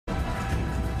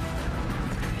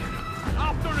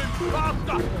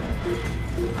Faster!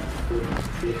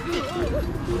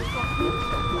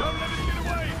 Don't let me get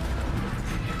away!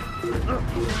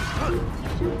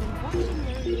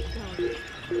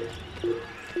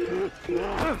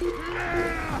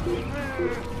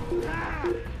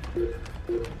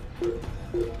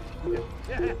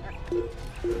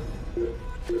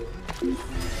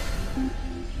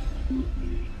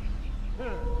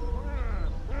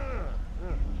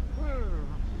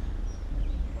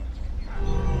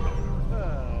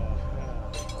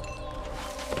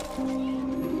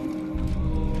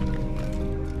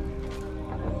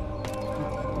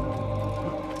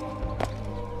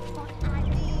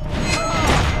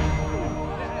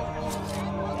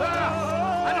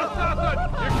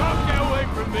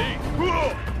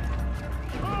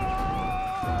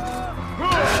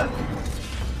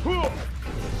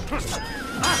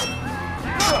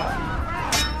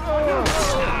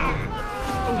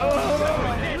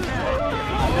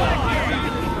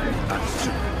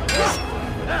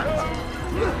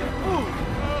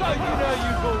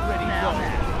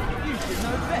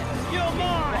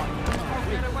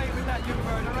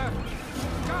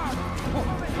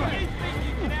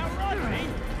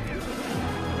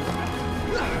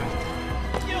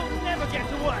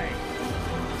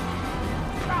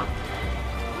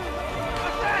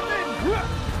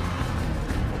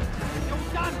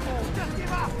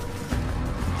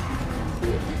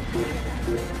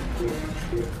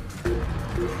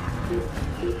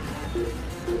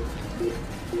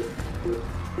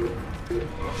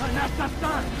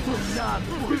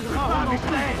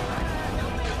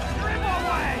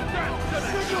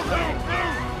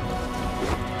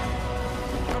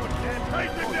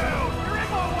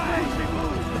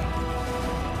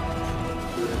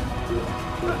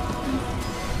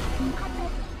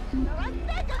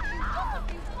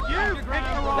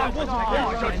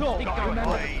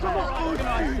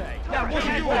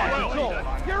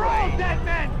 You're all dead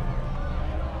men!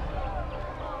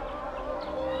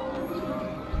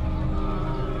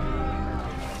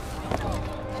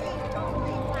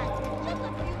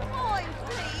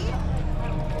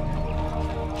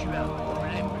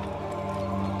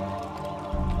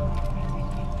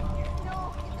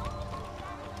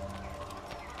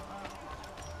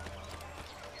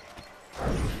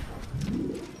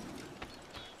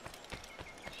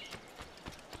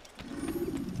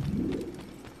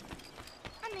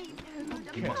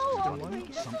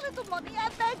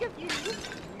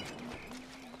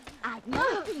 I've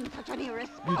never seen such an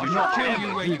irresponsible... I'll not kill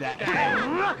you when you that.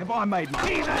 Have I made my...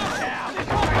 Even down!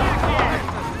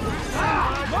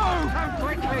 Move! Come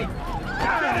quickly!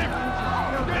 Get him!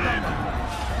 Get him!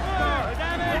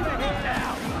 Damn it! Get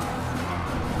down!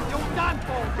 You're done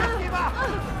for! Just give up!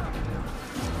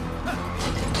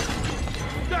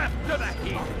 Death to the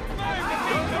heat!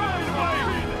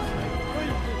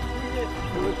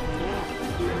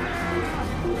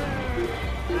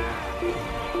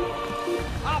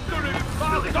 After him!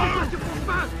 Faster!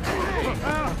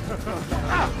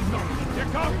 You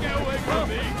can't get away from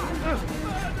me!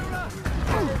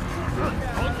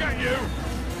 I'll get you!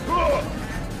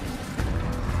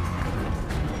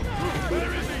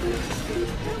 Where is he?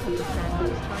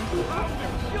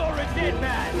 You're a dead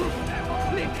man!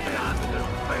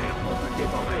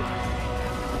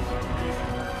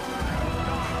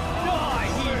 Die,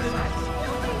 heathens!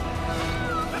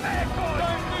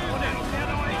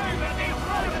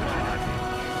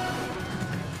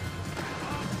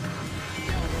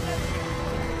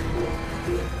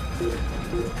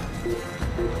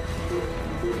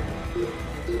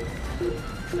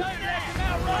 Don't let him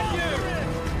outrun you!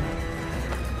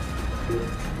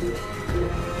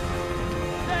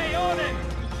 Stay on him!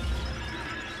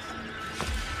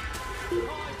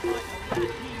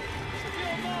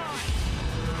 You're mine!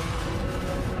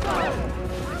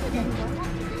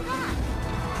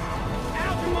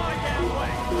 Out of my damn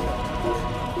way!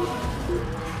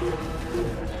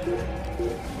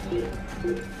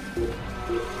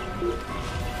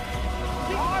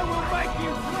 I will make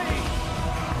you flee!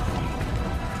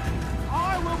 I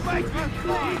will make you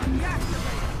flee!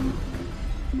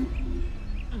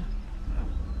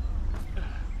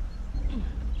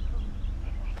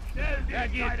 Da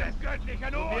geht des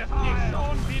göttlichen Urteils! Nicht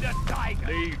schon wieder zeigen!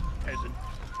 Leave, peasant.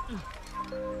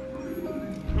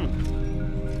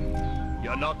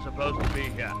 You're not supposed to be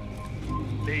here.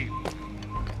 Leave.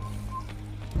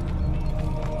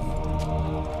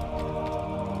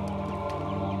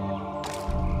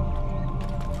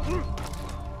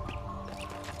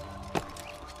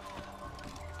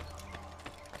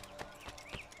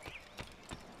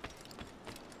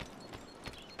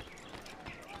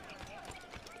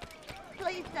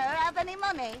 Please, sir, have any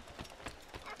money?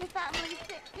 happy family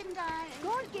sick and dying.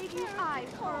 God gave you eyes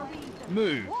for a reason.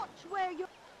 Move. Watch where you're...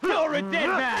 You're a dead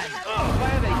man!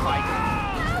 Why are they fighting?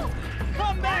 Help!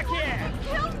 Come back here!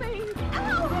 Kill me!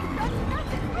 Help! I've done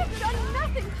nothing! I've done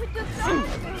nothing to deserve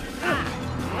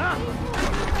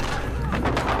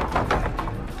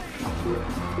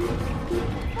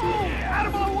Out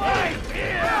of my way!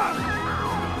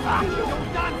 You're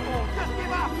done for! Just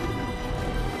give up!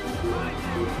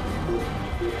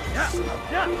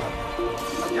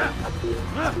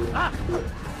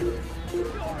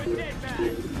 You're a dead man!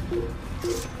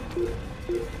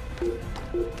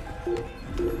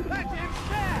 That's him!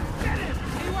 There! Get him!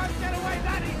 He won't get away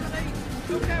that easily!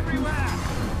 Look everywhere!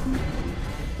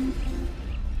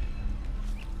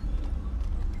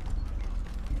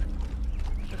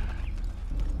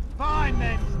 Fine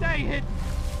then, stay hidden!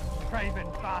 Craven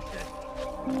bastard!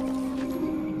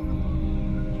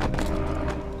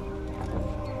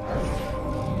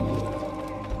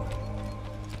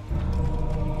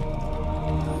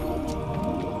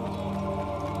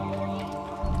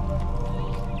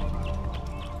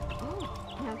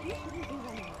 Now you shouldn't be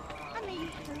running. I need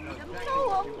food. I'm so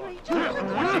hungry. Just look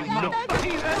at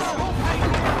me.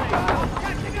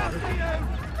 Catching up to you!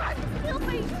 Try to kill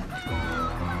me.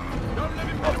 Don't let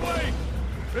him get away!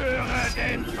 Höre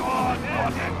den Tod vor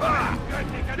dem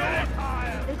göttlichen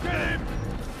Urteil! Get him!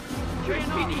 Schön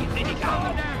beneath the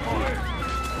down!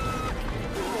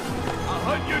 I'll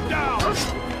hunt you down!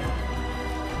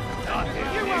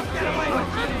 You won't get away with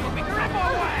me! Grab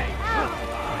away!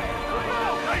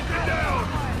 Take him down!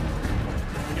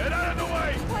 Get out of the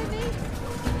way! Why me?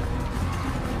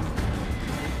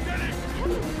 Get him!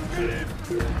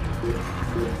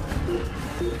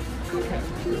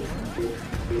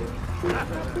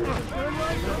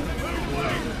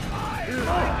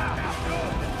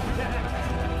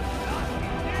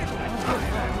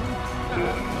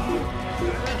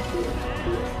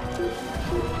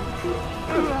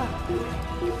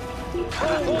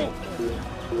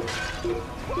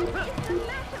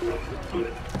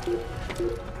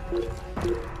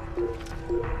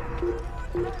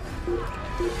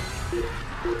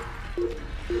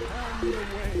 Turn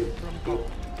away from God.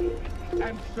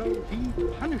 And so he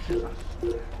punishes us,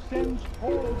 sends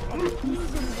hordes of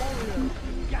heathen warriors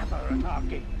to gather at our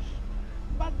gates.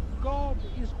 But God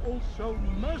is also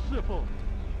merciful,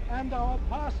 and our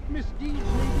past misdeeds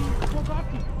may be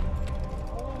forgotten.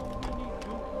 All we need to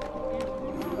do is...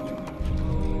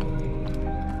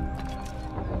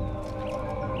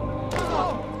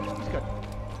 Oh! He's good.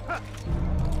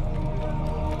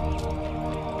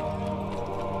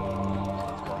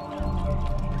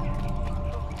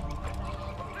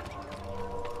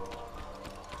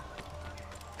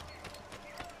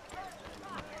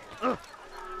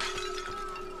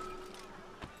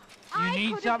 I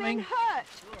need could something? have been hurt.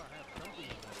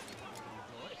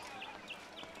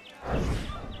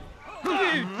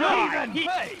 You die!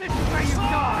 This is where you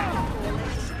die!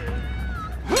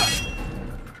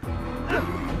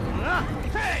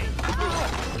 Hey!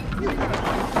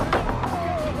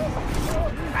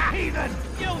 Heathen!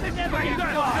 You'll never get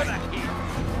die!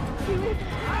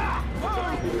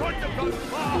 What you got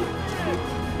far?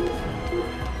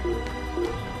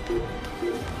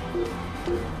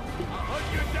 I'll hunt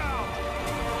you down!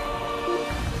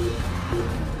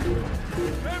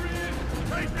 There he is!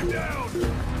 Take him down!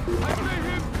 I see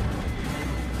him!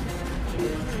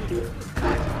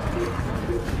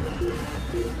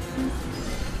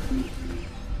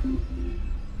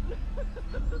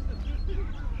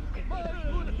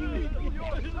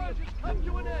 Your search has come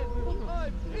to an end!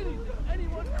 I'm finished!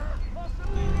 Anyone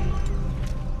possibly...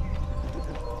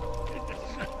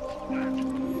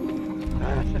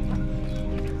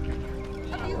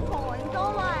 A few coins,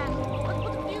 all I ask was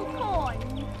a few coins.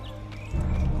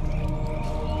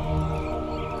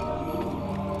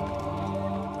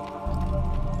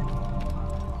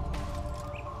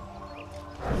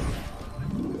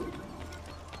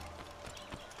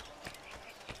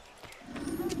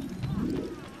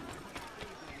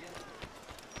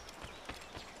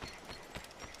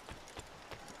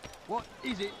 What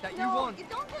is it that you No, want? you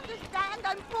don't understand.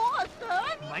 I'm poor, sir.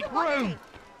 I need Make the money. room!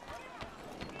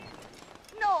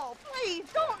 No, please,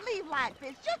 don't leave like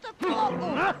this. Just a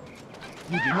thought.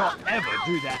 You do not ever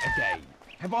do that again.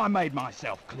 Have I made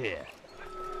myself clear?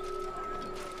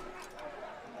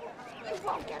 You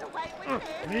won't get away with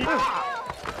this. Go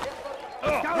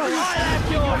right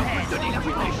at your head!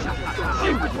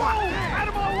 She was one! Out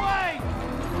of my way!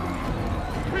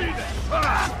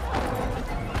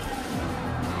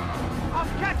 I'm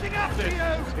catching up to you!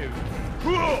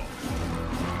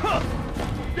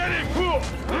 Get him!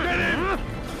 Get him!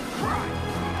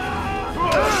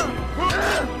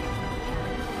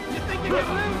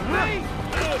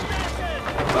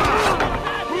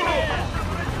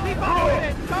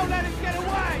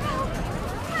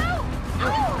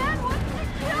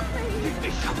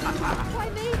 Why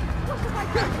me? What have I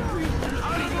done?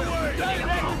 Out of the way! Don't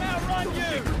let him outrun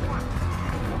you!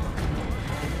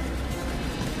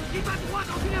 Keep at one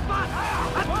on the back!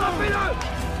 Attrapez-le!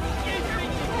 You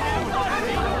think you can outrun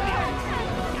me?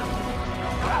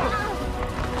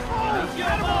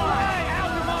 You're mine!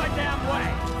 Out of my damn way!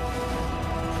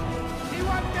 He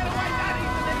won't get away that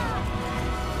easily!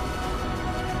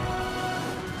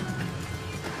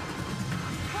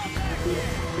 Come back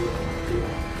here!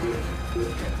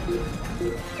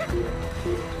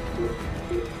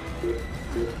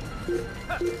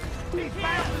 He's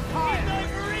bound to He's tire!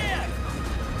 over here!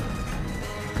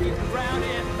 He's around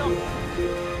here somewhere.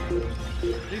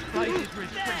 This place is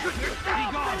restricted! He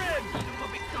gone!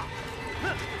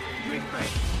 Drink me!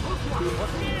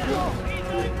 He's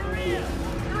over here!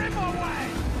 You're in my way!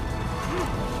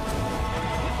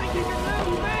 You think you can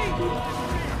lose me?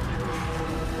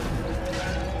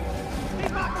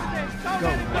 Keep up with this! Don't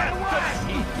let him get away!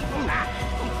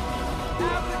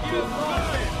 How could you have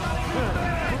lost it?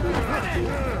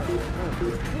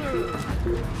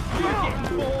 You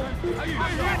getting bored? Are you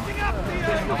catching up to you?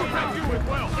 I'll grab you as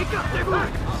well! Écartez-vous!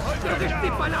 Ne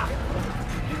restez pas là!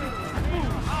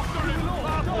 After him!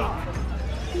 Faster!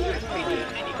 C'est fini,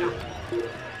 les gars!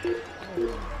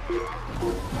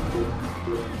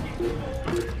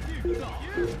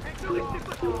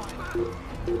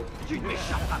 Tu ne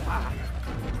m'échapperas pas!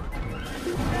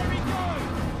 There he goes!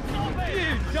 Stop it!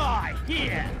 You die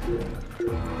here!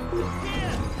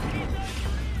 Here!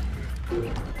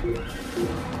 He's over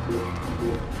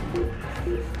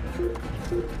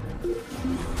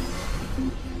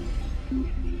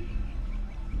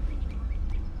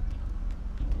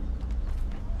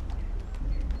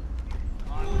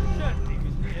I'm certain he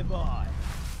was nearby.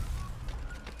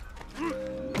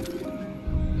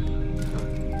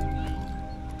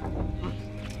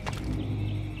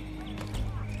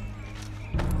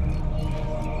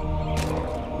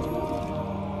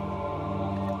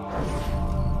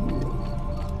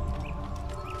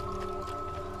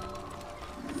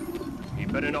 You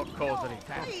better not cause any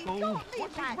Please, fool. don't leave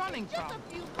What's he that. running Just from? a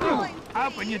few coins,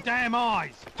 Open please. your damn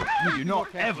eyes! You do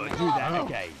not ever do that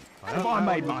again. Have I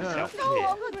made myself No, clear?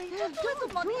 Henry, just little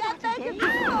money. I beg of you.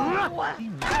 Your life, please!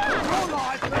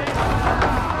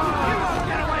 You won't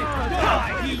get away from us!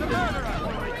 Die, you murderer!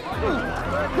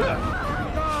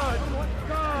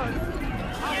 God!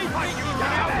 You think you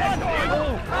can outrun him?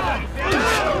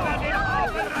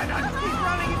 He's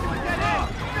running into a dead end!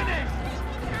 Finished!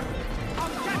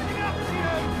 I'm catching up to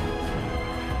you!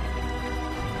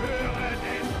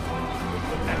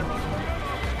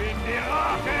 In die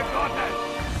Rache Gottes!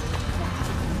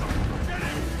 Get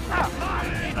him!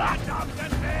 In der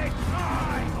verdammten Weg!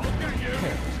 I'll get you!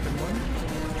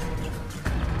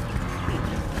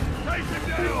 Chase him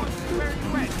down! Very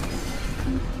wet!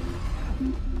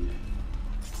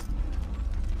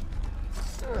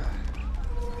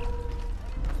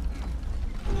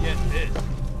 Get this.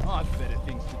 I've better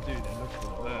things to do than look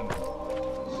for vermin.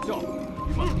 Stop!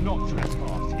 You must not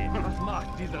trespass here. Das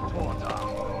macht dieser Torter.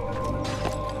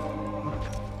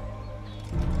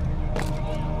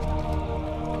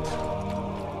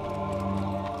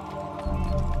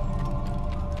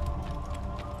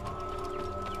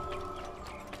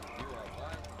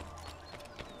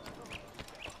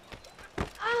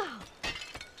 Ah!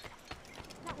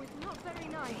 That was not very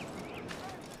nice.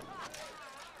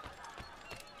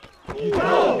 You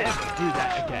don't ever do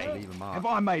that again. Have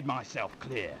I made myself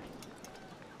clear?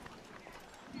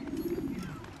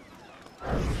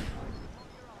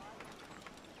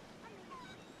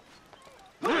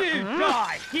 You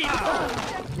die here!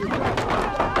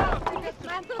 This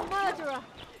man's a murderer.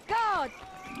 God,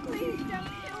 please don't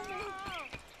kill me.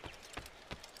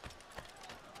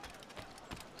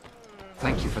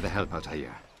 Thank you for the help,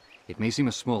 Altair. It may seem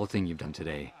a small thing you've done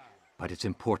today, but it's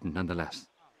important nonetheless.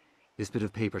 This bit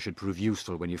of paper should prove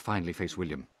useful when you finally face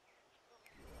William.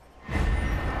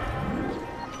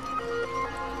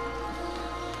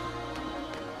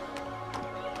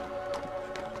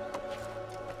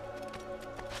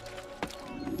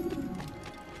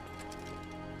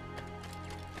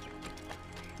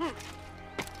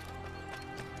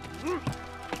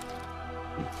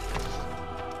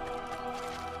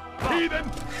 Heathen!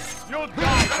 You'll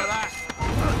die for that!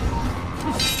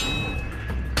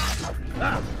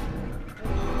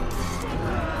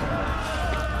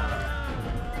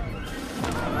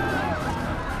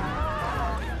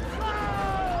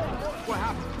 What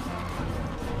happened?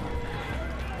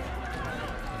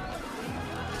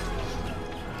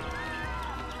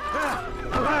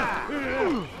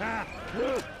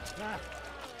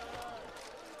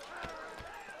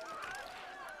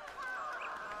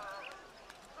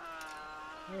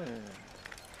 That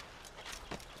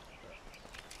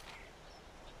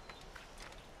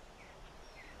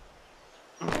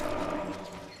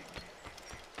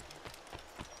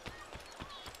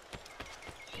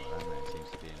man seems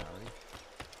to be in a hurry.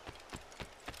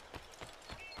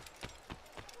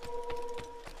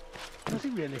 Does he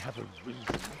really have a reason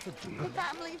for doing The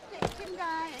that? family's sick and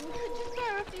dying. Could you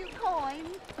spare a few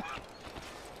coins?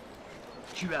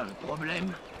 Tu as un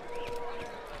problème?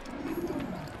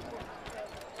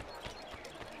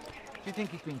 Do you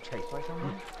think he's being chased by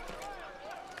someone?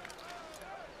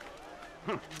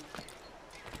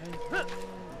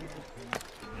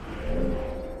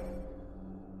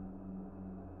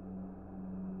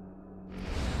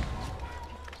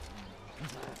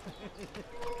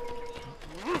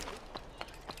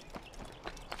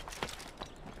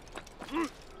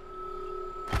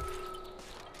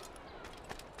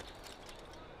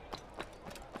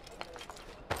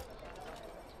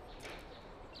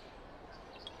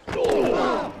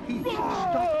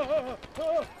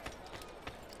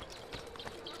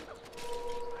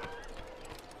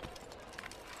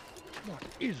 What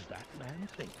is that man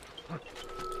thinking?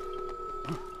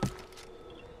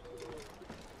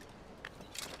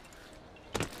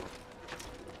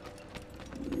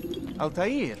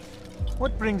 Altair,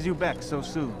 what brings you back so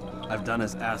soon? I've done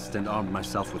as asked and armed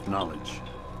myself with knowledge.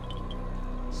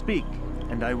 Speak,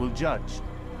 and I will judge.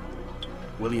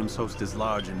 William's host is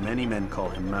large and many men call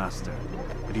him master,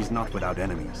 but he's not without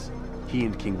enemies. He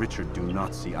and King Richard do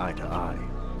not see eye to eye.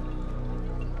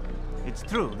 It's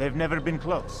true, they've never been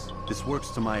close. This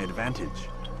works to my advantage.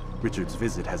 Richard's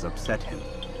visit has upset him.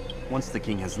 Once the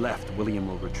king has left, William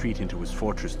will retreat into his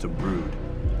fortress to brood.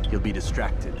 He'll be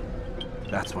distracted.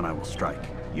 That's when I will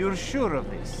strike. You're sure of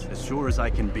this? As sure as I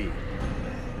can be.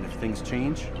 And if things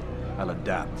change, I'll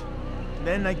adapt.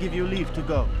 Then I give you leave to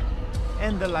go.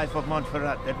 End the life of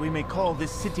Montferrat, that we may call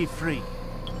this city free.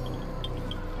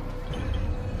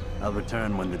 I'll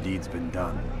return when the deed's been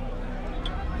done.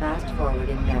 Fast forward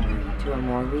in memory to a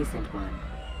more recent one.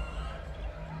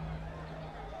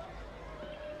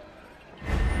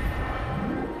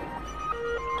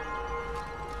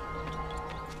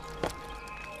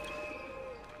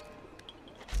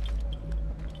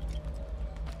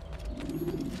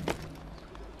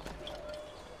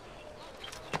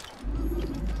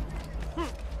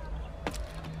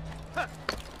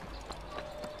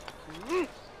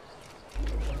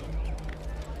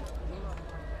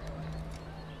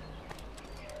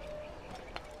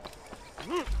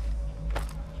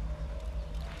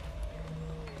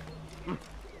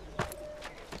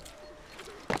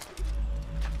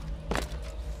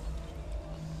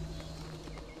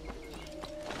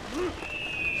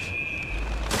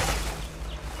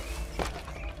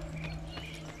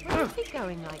 Where is he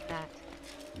going like that?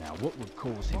 Now, what would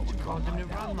cause him to run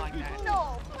like that?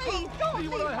 No, please, don't See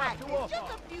leave what I like have to this. offer.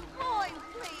 Just a few coins,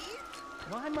 please.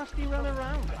 Why must he run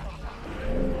around like that?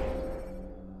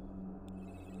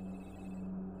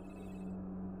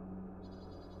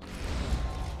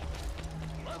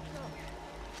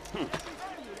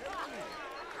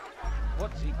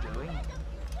 What's he doing?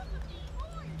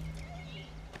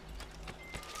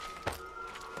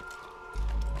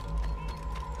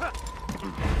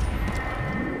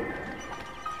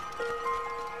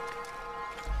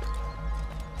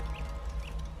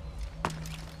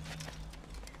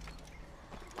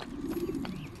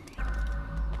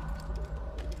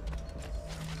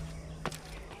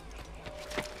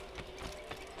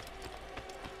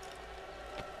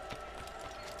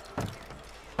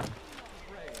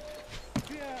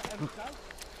 Fear and doubt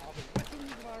are the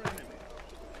weapons of our enemy.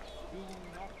 Do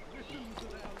not listen to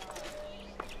their lies.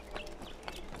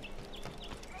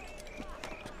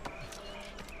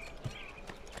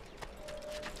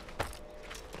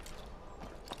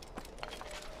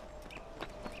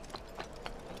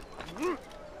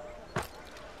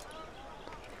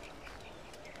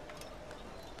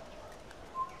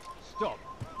 Stop!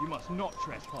 You must not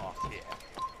trespass here.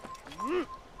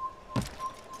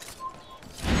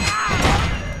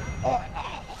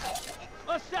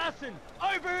 Assassin!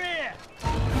 Over here!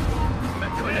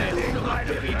 Ramenez-le-moi!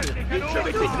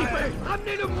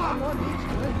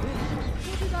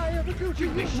 What did I ever do to you?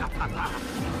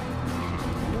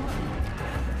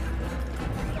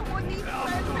 Someone needs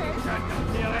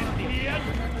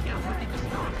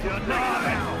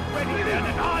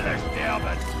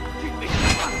service.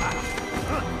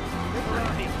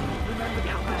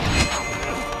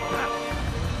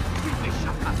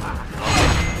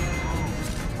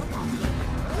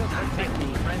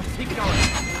 Keep going!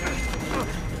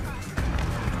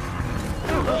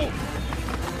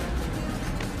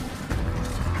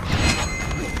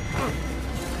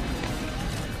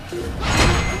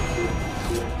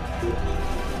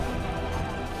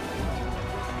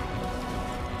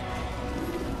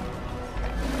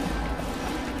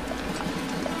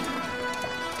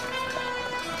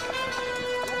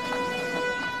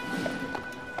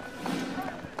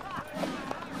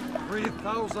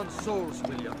 1,000 souls,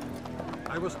 William.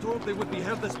 I was told they would be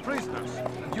held as prisoners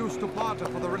and used to barter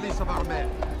for the release of our men.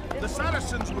 The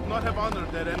Saracens would not have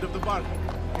honored their end of the bargain.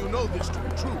 You know this to be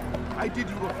true. I did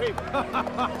you a favor.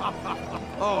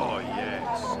 Oh,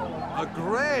 yes. A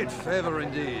great favor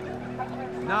indeed.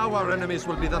 Now our enemies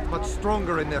will be that much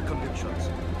stronger in their convictions.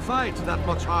 Fight that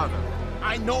much harder.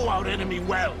 I know our enemy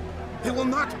well. They will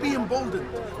not be emboldened,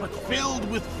 but filled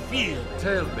with fear.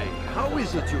 Tell me, how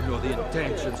is it you know the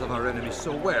intentions of our enemies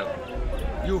so well?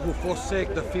 You who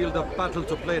forsake the field of battle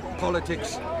to play at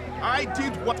politics. I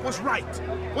did what was right,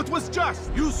 what was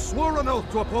just. You swore an oath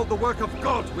to uphold the work of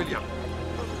God, William.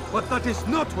 But that is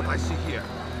not what I see here.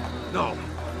 No.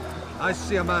 I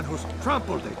see a man who's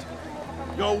trampled it.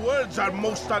 Your words are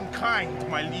most unkind,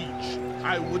 my liege.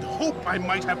 I would hope I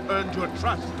might have earned your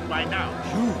trust by now.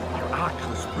 You are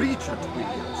Arcus Regent,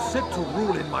 William, set to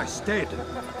rule in my stead.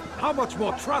 How much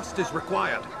more trust is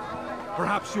required?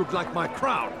 Perhaps you'd like my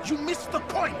crown. You missed the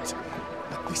point!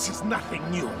 But this is nothing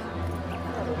new.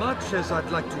 Much as I'd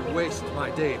like to waste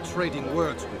my day trading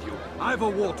words with you, I've a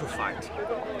war to fight.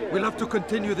 We'll have to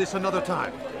continue this another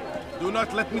time. Do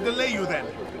not let me delay you then,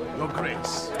 Your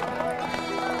Grace.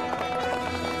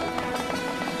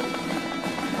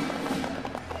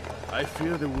 I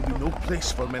fear there will be no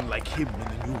place for men like him in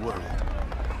the New World.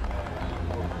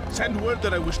 Send word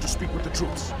that I wish to speak with the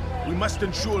troops. We must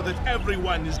ensure that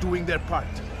everyone is doing their part.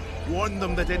 Warn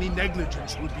them that any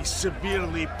negligence will be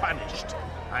severely punished.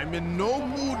 I'm in no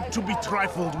mood to be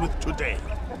trifled with today.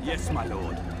 Yes, my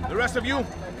lord. The rest of you,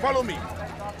 follow me.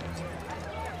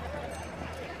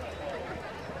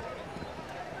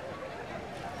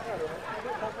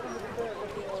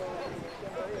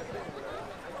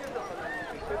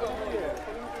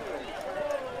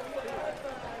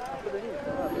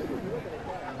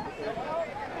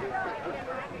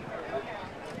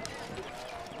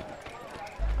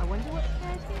 I wonder what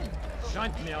scares him.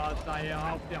 Scheint mir, als sei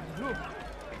er auf der Flucht.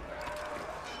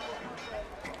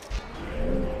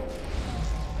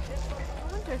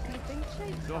 I wonder if he's been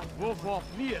chased. Doch wovor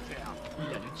flieht er?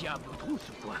 Il a le diable au trou,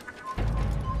 ce quoi.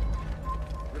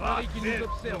 Le mari qui nous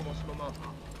observe en ce moment.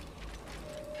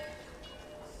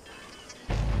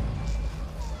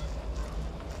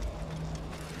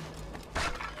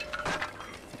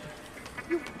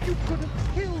 You could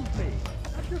have killed me.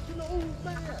 I'm just an old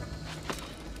man.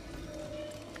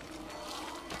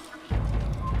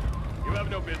 You have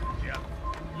no business here.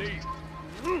 Leave.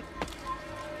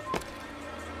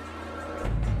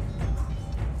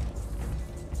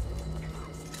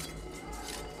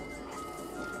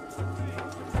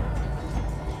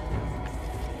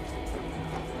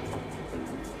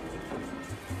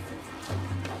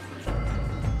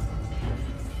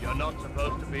 You're not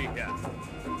supposed to be here.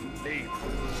 Leave.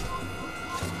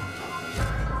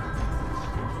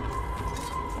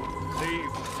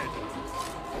 Leave, Edward.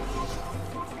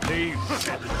 Leave,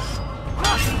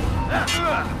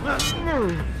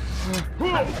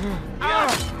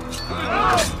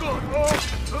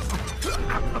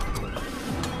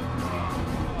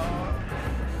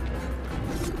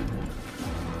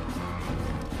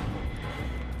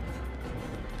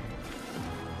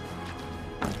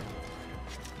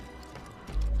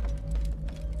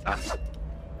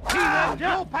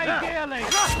 You'll pay dearly!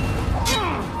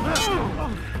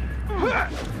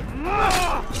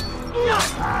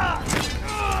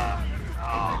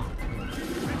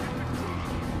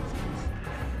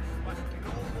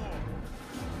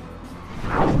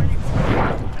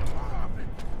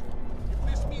 If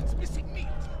this means missing meat,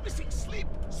 missing sleep,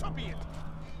 so be it.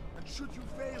 And should you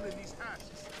fail in these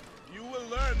tasks, you will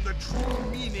learn the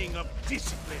true meaning of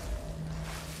discipline.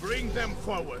 Bring them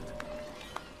forward.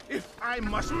 If I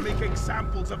must make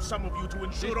examples of some of you to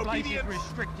ensure This place is obedience,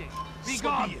 restricted. Be so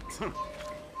gone! be it.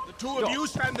 The two of you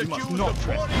stand You must accused not of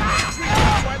boarding trespass.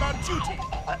 and while on duty.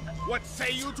 What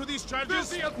say you to these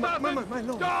charges? My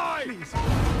lord, Die! please.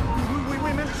 We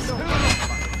meant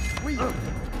no.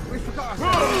 We forgot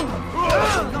ourselves.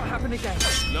 It will not happen again.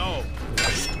 No.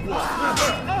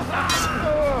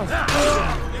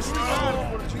 This love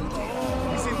for duty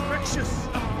is infectious.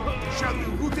 Shall be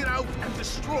rooted out and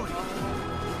destroyed.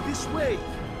 This way,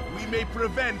 we may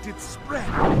prevent its spread.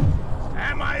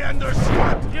 Am I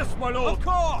understood? Yes, my lord! Of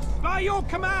course! By your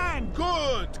command!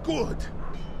 Good, good.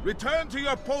 Return to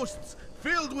your posts,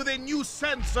 filled with a new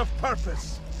sense of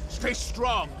purpose. Stay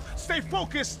strong, stay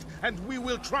focused, and we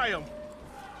will triumph.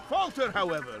 Falter,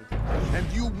 however,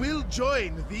 and you will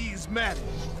join these men.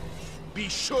 Be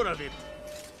sure of it.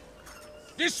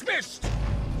 Dismissed!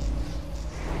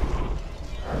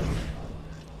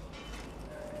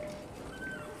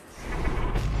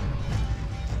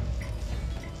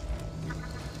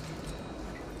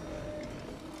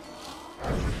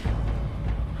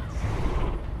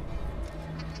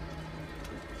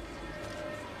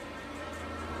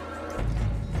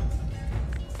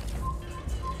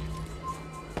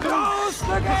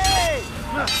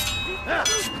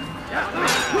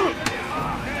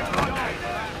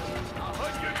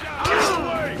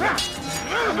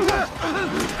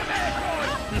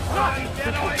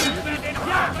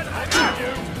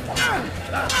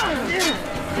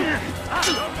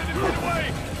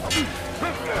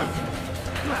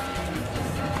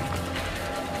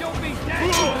 Don't be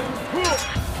dead!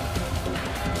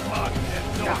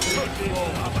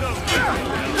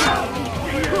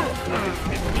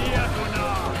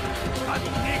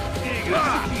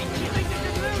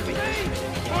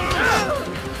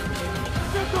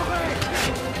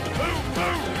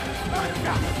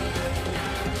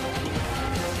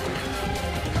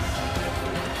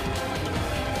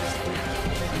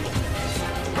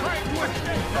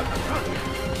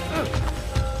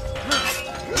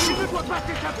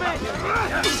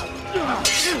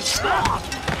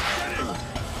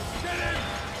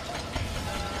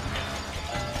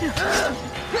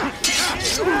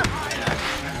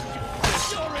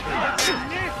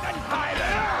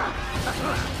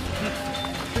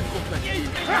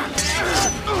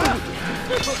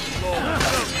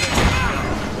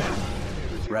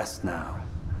 Rest now.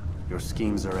 Your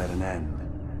schemes are at an end.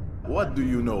 What do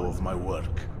you know of my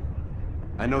work?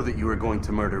 I know that you are going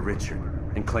to murder Richard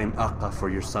and claim Acre for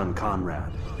your son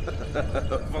Conrad.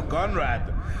 For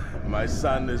Conrad? My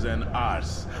son is an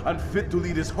arse, unfit to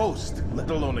lead his host, let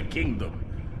alone a kingdom.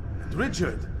 And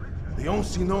Richard, the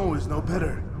Ancient is no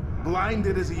better,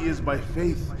 blinded as he is by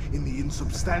faith in the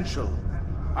insubstantial.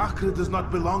 Acre does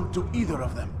not belong to either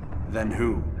of them. Then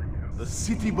who? The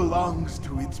city belongs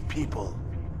to its people.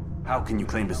 How can you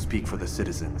claim to speak for the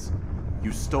citizens?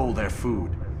 You stole their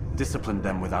food, disciplined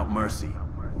them without mercy,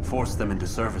 forced them into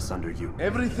service under you.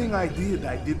 Everything I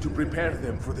did to prepare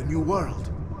them for the new world.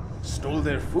 Stole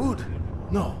their food?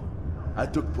 No. I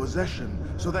took possession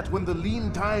so that when the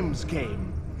lean times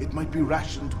came, it might be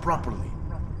rationed properly.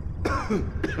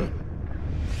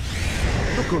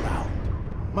 Look around.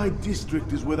 My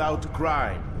district is without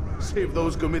crime, save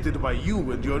those committed by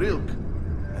you and your ilk.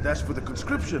 And as for the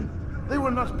conscription, they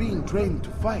were not being trained to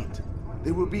fight.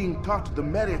 They were being taught the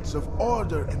merits of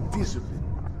order and discipline.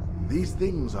 These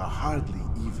things are hardly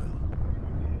evil.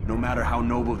 No matter how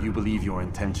noble you believe your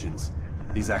intentions,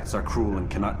 these acts are cruel and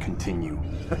cannot continue.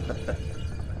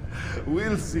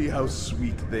 We'll see how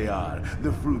sweet they are,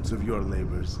 the fruits of your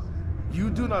labors. You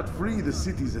do not free the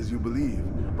cities as you believe,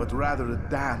 but rather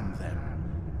damn them.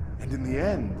 And in the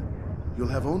end, you'll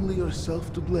have only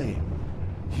yourself to blame.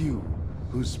 You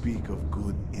who speak of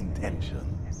good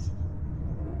intentions.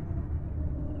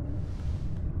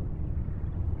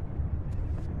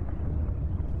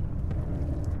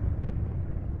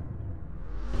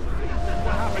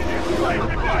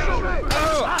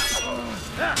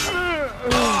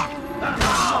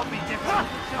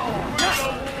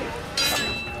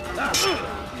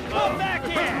 Come back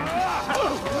here!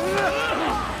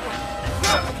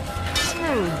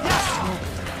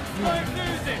 Don't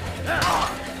lose it!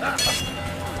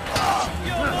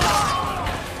 You're lost!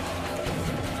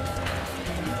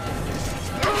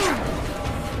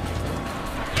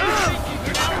 You think you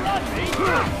can outrun me?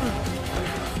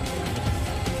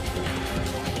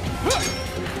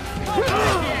 Come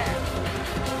back here!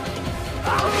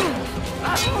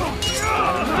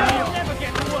 You'll never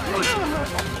get away!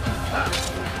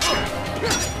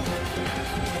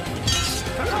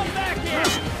 Come back here!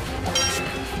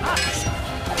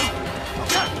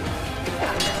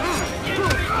 You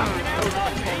think you can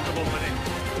outrun me?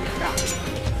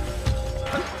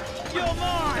 You're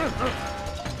mine!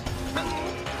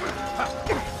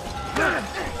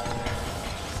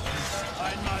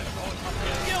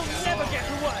 You'll never get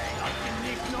away!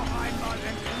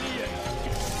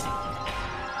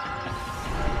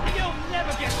 You'll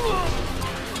never get away!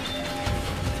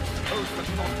 Who's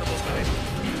responsible for this?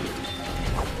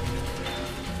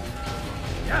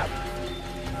 Yeah.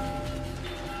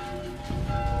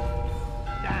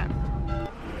 Damn.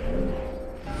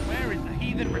 Where is the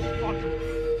heathen responsible?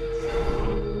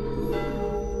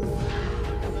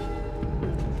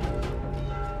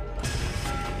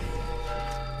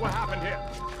 What happened here?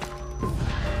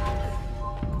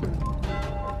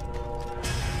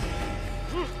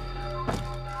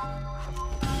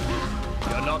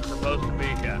 You're not supposed to be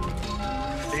here.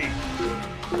 Leave.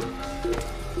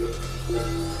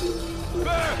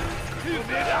 You did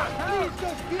that! Please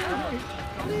just hear me!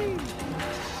 Please!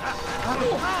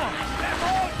 They're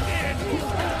all dead!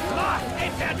 Lost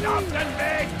into Duncan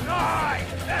Big Noise!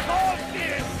 They're all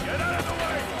dead! Get out of the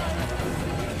way!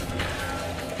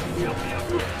 Help me up!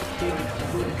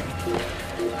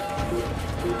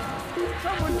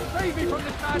 Someone save me from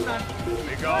this madman!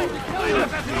 We go. Stop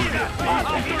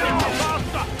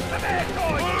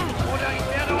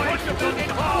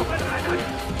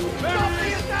the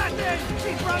assassin!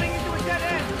 He's running into a dead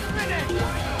end! Finish!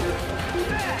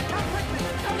 There! Come quickly!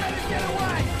 Don't let him get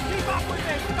away! Keep up with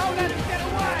him! Don't let him get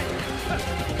away!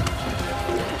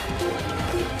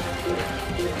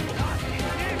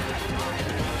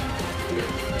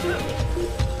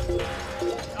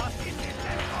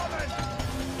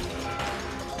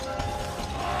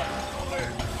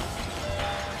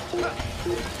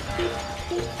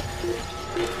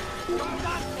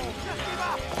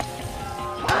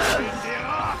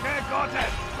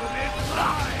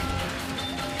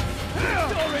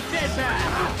 You're a dead man!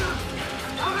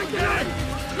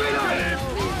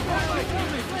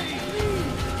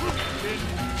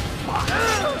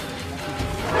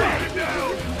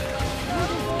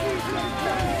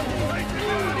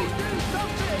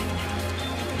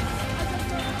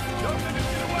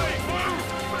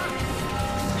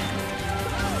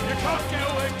 You can't get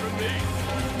away from me!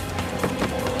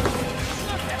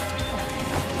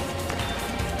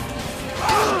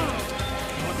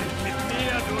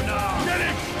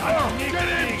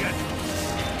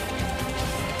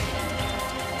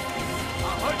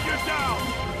 Hunt you down!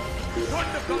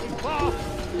 Couldn't have gotten far!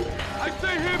 I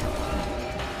see him!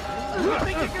 You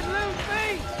think you can lose me?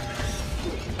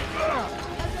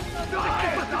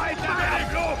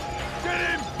 Get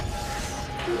him!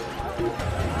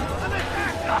 An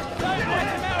attack! Don't let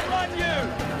him outrun you!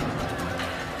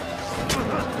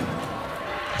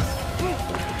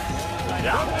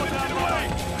 Don't let him get away!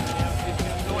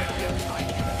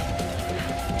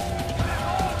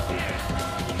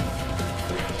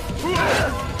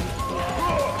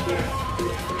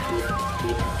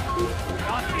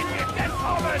 Lass ihn jetzt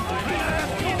entkommen!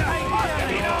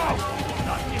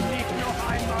 Lass ihn nicht noch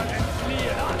einmal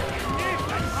entfliehen! Lass ihn nicht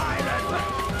entfallen!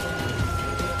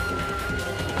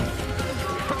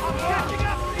 I'm catching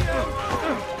up to you!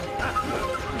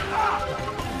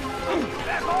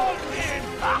 They're all in!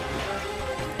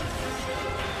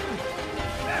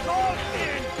 They're all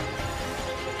in!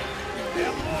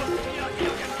 Der muss hier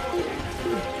irgendwo hin!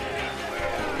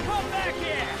 Come back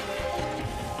here!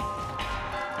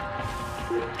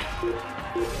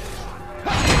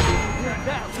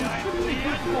 That should be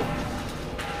useful!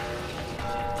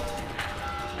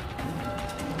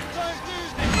 Don't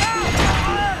lose this!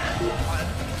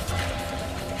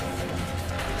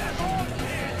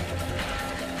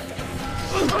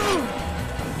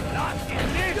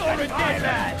 You're a dead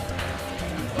man!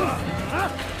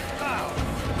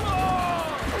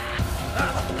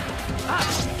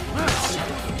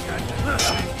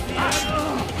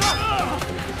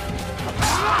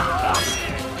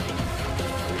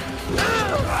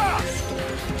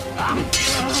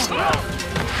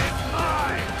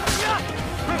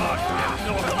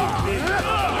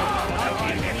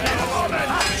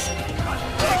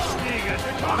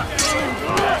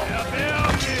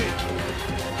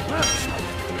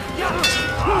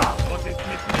 Was ist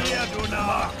mit mir, du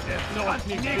Narr? Es lohnt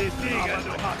nicht besiegen,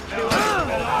 du hast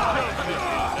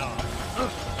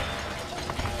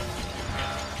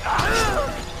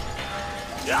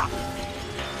ja!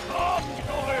 Komm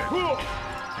zurück!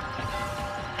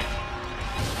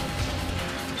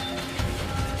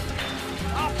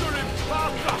 After him,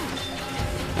 faster!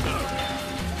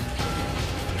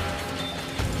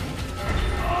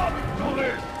 Komm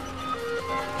zurück!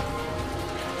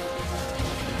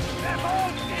 They're all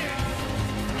in!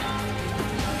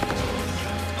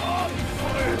 Komm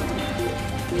zurück!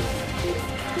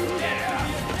 Yeah!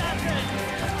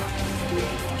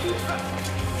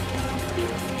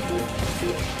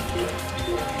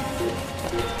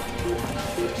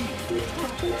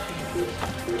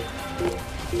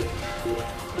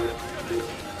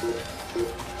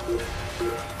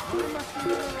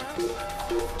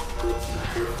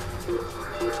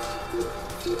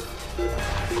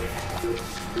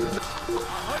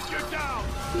 Hunt you down!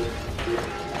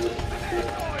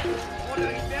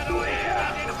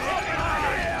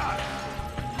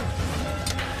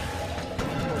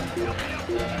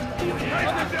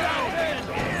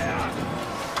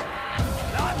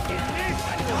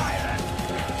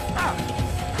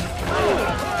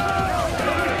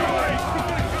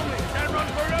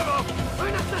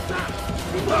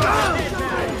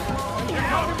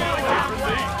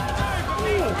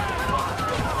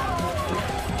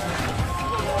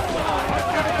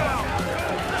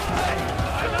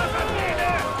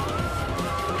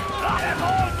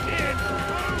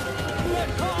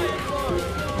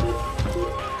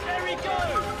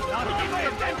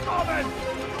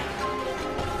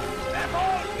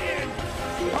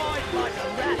 Hide like a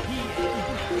rat here!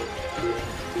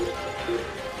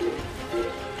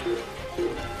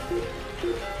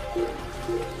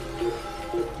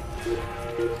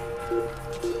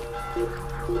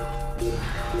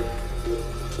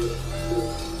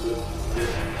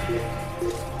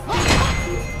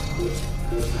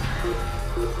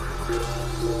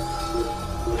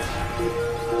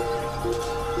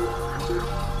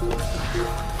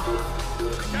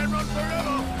 Can't run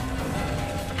forever!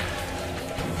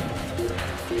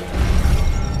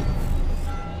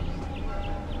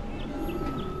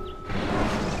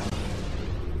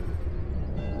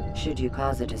 Should you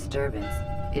cause a disturbance,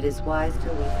 it is wise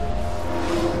to leave.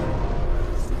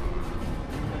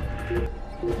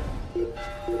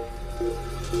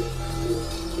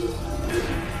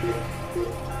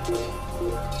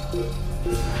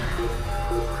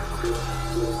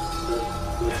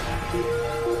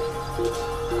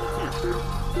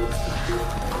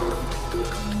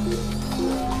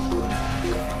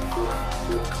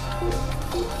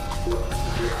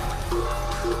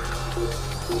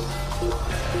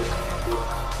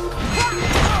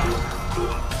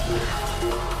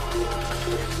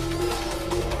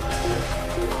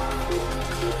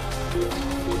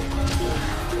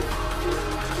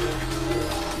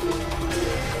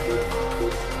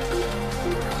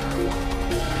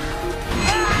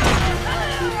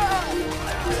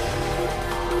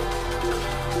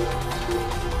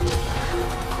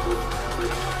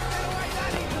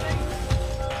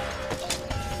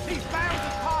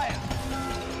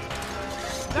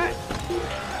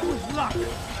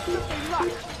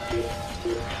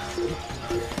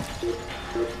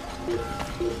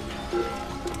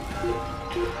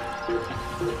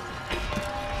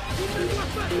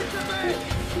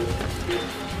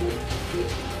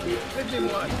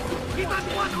 Aidez-moi! Il va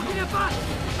droit dans une impasse!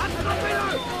 Attrapez-le!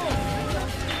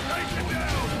 Take him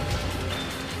down!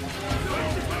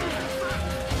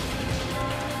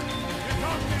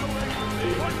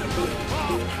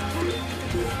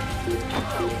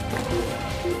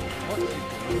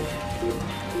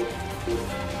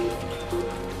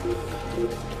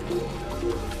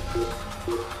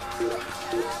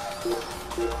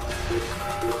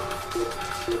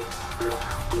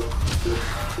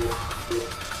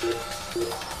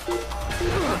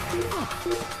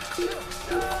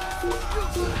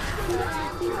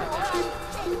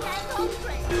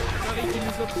 Paris qui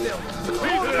nous observe.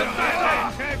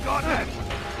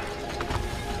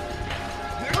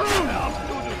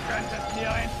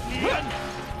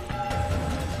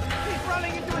 He's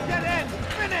running into a dead end!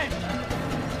 Finish!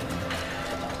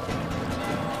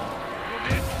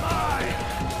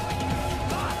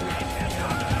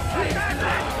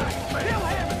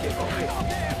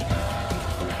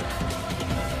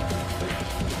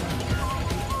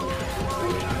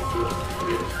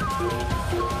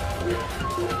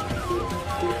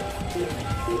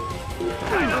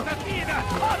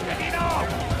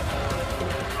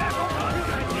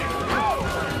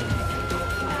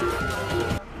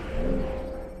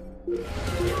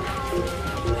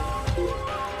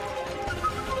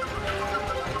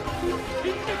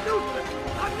 Kill him!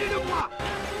 Amenez-le-moi!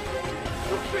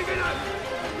 Poursuivez-le!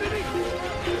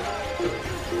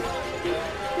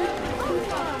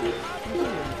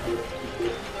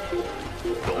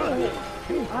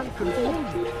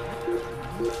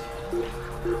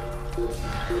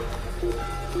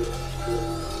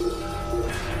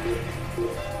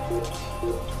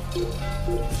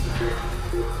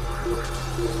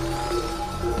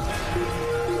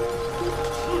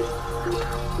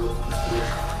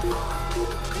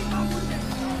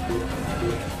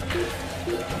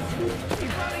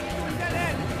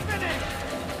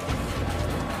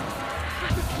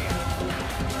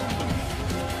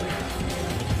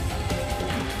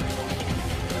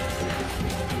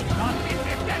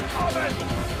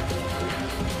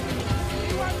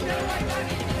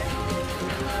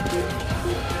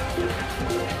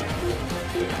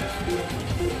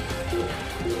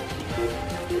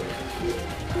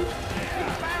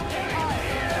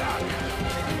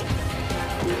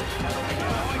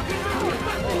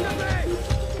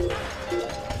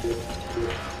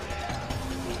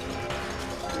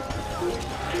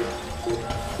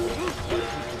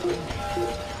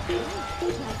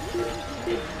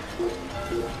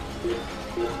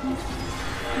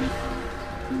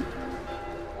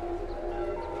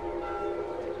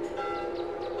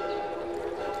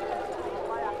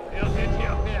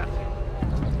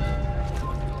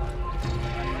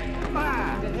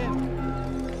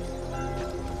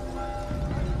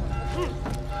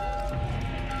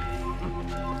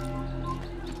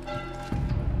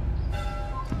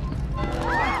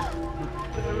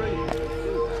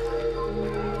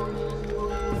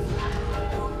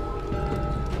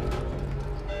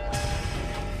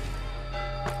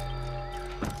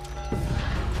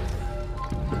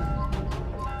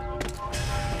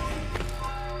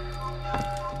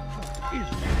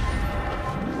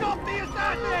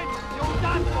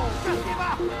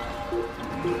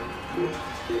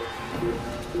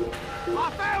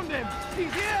 Found him!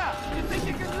 He's here! You think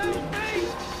you can lose me?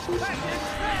 That's it!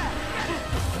 There! Get it!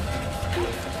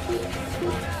 Come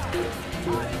on out! I ain't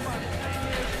gonna stay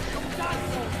here. You're done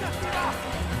for! Just give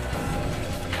up!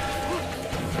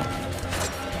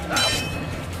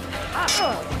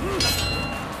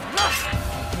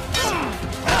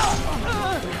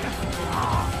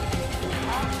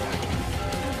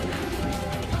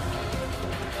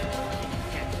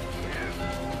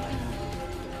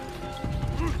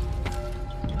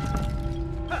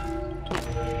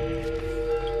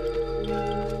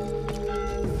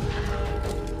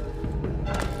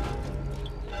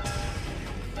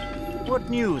 What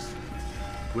news?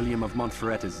 William of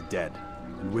Montferrat is dead,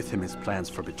 and with him his plans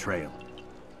for betrayal.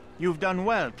 You've done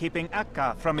well keeping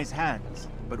Acca from his hands.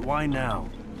 But why now,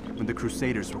 when the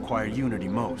Crusaders require unity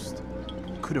most?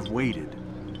 Could have waited.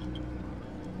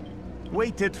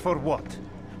 Waited for what?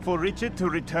 For Richard to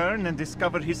return and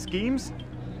discover his schemes?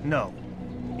 No.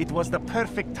 It was the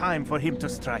perfect time for him to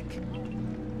strike.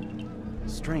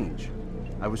 Strange.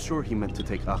 I was sure he meant to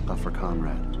take Acca for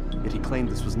Conrad, yet he claimed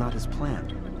this was not his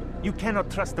plan. You cannot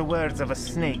trust the words of a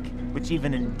snake, which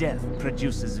even in death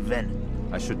produces venom.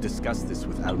 I should discuss this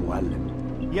with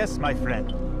Al-Muallim. Yes, my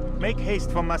friend. Make haste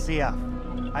for Masyaf.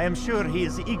 I am sure he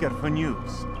is eager for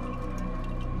news.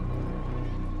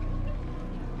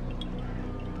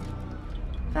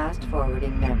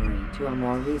 Fast-forwarding memory to a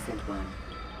more recent one.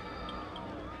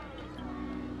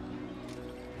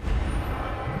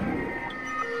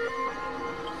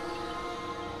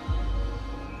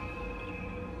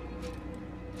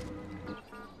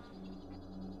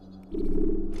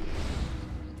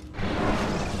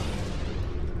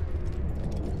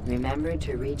 Remember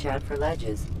to reach out for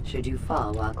ledges should you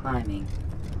fall while climbing.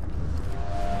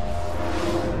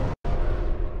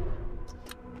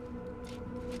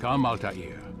 Come,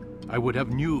 Altair. I would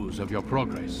have news of your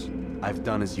progress. I've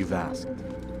done as you've asked.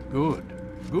 Good,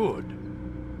 good.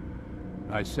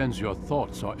 I sense your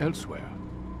thoughts are elsewhere.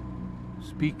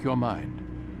 Speak your mind.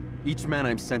 Each man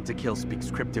I'm sent to kill speaks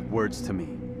cryptic words to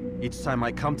me. Each time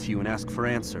I come to you and ask for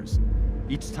answers.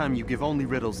 Each time you give only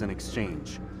riddles in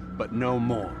exchange, but no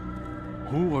more.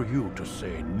 Who are you to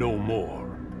say no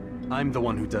more? I'm the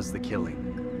one who does the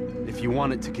killing. If you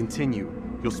want it to continue,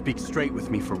 you'll speak straight with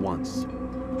me for once.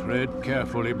 Tread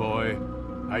carefully, boy.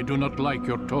 I do not like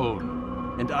your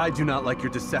tone. And I do not like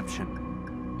your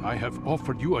deception. I have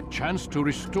offered you a chance to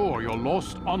restore your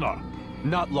lost honor.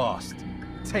 Not lost.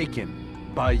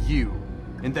 Taken. By you.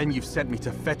 And then you've sent me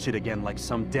to fetch it again like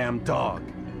some damn dog.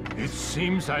 It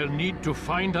seems I'll need to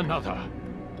find another.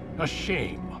 A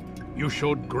shame. You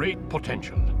showed great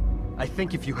potential. I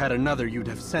think if you had another, you'd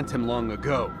have sent him long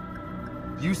ago.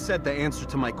 You said the answer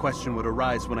to my question would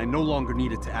arise when I no longer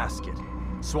needed to ask it.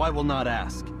 So I will not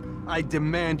ask. I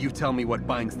demand you tell me what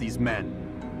binds these men.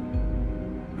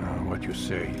 What you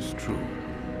say is true.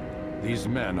 These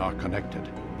men are connected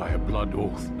by a blood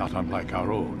oath not unlike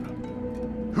our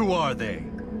own. Who are they?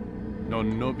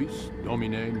 Non nobis,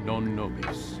 domine non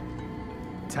nobis.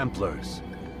 Templars.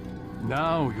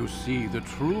 Now you see the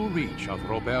true reach of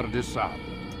Robert de Sable.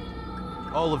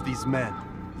 All of these men,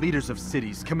 leaders of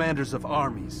cities, commanders of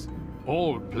armies.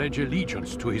 All pledge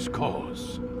allegiance to his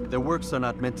cause. Their works are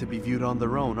not meant to be viewed on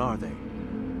their own, are they?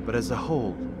 But as a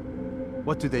whole,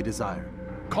 what do they desire?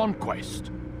 Conquest.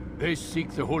 They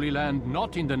seek the Holy Land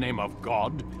not in the name of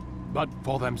God, but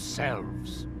for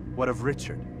themselves. What of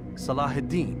Richard? Salah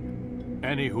ad-Din?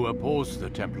 Any who oppose the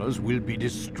Templars will be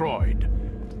destroyed.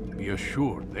 Be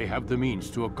assured they have the means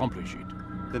to accomplish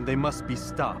it. Then they must be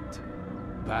stopped.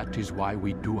 That is why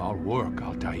we do our work,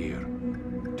 Altair.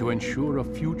 To ensure a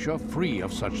future free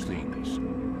of such things.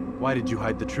 Why did you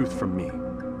hide the truth from me?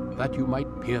 That you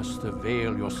might pierce the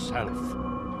veil yourself.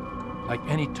 Like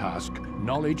any task,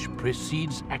 knowledge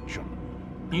precedes action.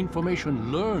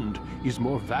 Information learned is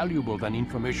more valuable than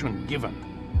information given.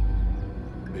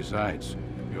 Besides,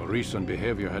 your recent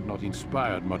behavior had not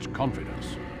inspired much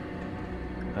confidence.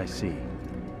 I see.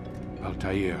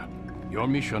 Altair, your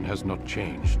mission has not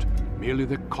changed. Merely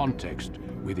the context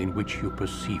within which you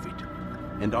perceive it.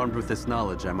 And armed with this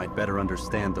knowledge, I might better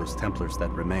understand those Templars that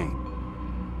remain.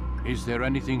 Is there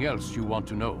anything else you want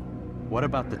to know? What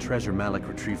about the treasure Malik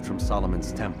retrieved from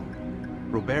Solomon's temple?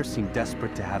 Robert seemed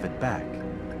desperate to have it back.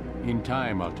 In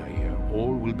time, Altair,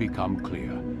 all will become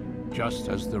clear. Just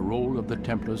as the role of the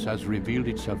Templars has revealed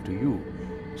itself to you,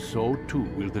 so too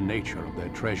will the nature of their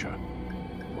treasure.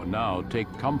 For now, take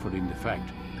comfort in the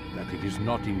fact that it is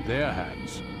not in their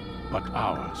hands, but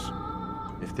ours.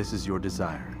 If this is your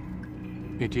desire.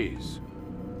 It is.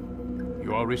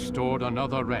 You are restored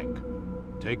another rank.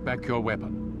 Take back your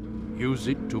weapon. Use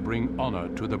it to bring honor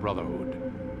to the Brotherhood.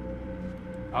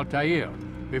 Altair,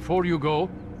 Before you go,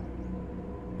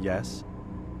 Yes?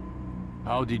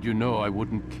 how did you know I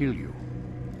wouldn't kill you?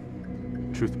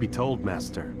 Truth be told,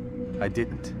 Master, I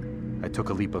didn't. I took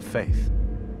a leap of faith.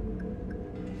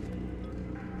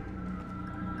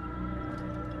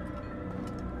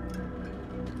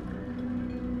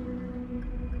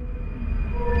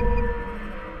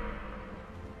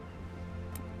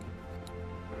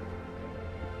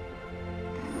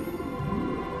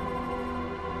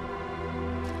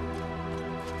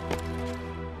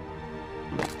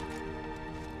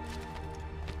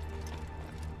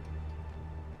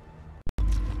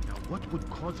 What would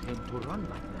cause him to run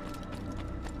like that?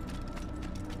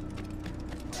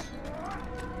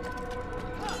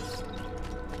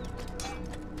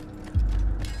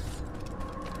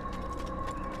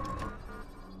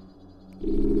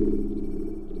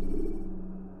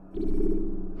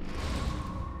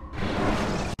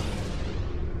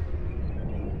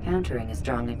 Countering a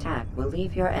strong attack will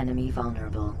leave your enemy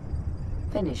vulnerable.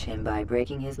 Finish him by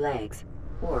breaking his legs,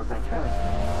 or by throwing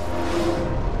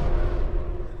him.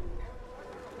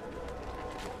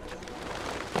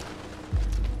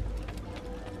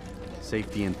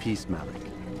 Safety and peace, Malik.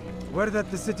 Word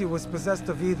that the city was possessed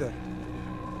of either.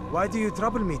 Why do you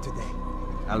trouble me today?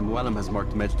 Al-Mualim has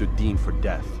marked Majduddin for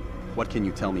death. What can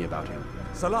you tell me about him?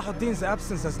 Salah ad-Din's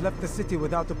absence has left the city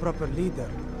without a proper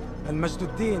leader, and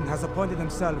Majduddin has appointed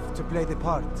himself to play the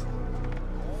part.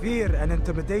 Fear and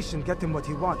intimidation get him what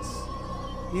he wants.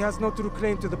 He has no true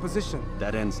claim to the position.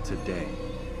 That ends today.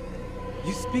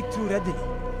 You speak too readily.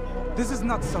 This is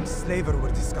not some slaver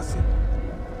we're discussing.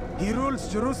 He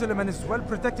rules Jerusalem and is well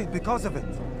protected because of it.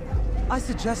 I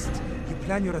suggest you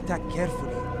plan your attack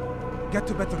carefully. Get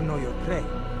to better know your prey.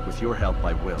 With your help,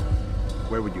 I will.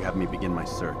 Where would you have me begin my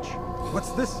search?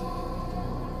 What's this?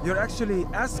 You're actually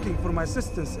asking for my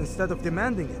assistance instead of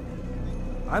demanding it.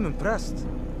 I'm impressed.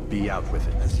 Be out with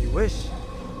it. As you wish.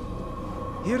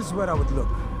 Here's where I would look.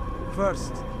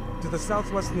 First, to the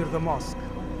southwest near the mosque.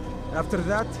 After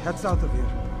that, head south of here.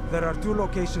 There are 2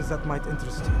 locations that might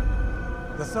interest you.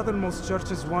 The southernmost church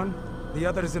is one, the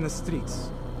other is in the streets,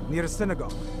 near a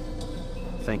synagogue.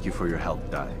 Thank you for your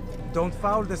help, Dai. Don't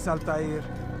foul this, Altair.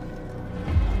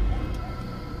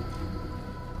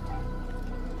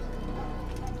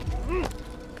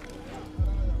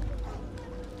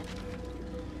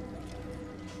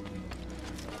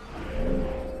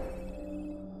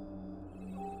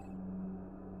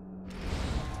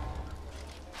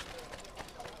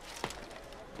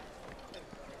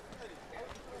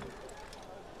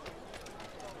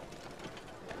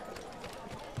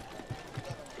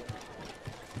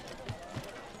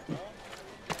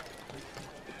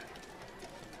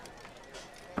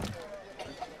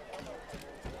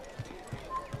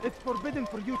 It's forbidden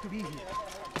for you to be here.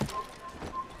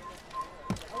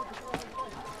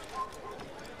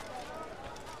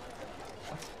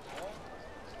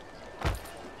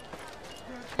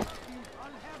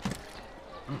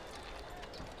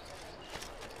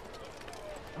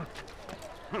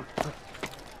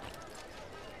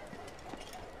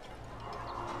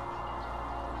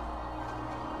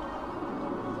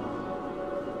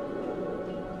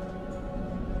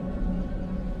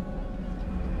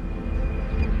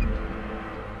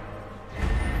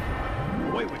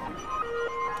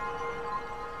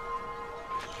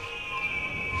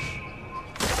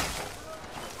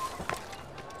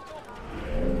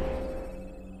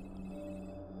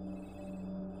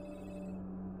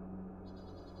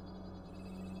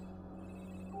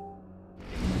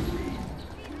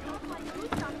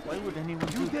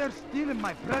 You dare steal in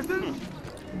my presence?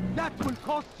 That will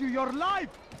cost you your life!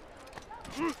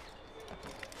 I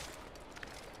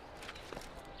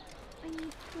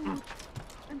need food.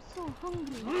 I'm so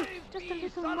hungry. Just a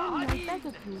little money, I beg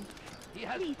of you. He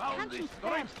has Please, found can't the you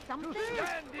spare strength something? to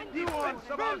stand in defense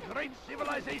of our great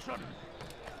civilization.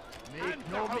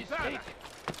 Make no mistake,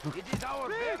 it is our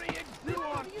very existence you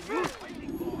are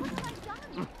fighting for. What have I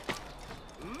done?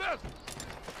 Left!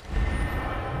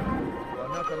 You are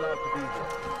not allowed to be here.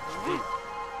 Leave.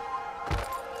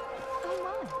 Oh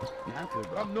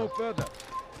my. Come no further.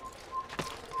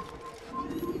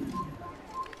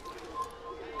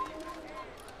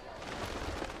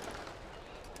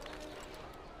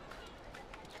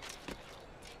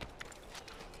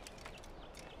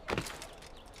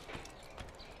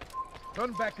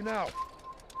 Turn back now.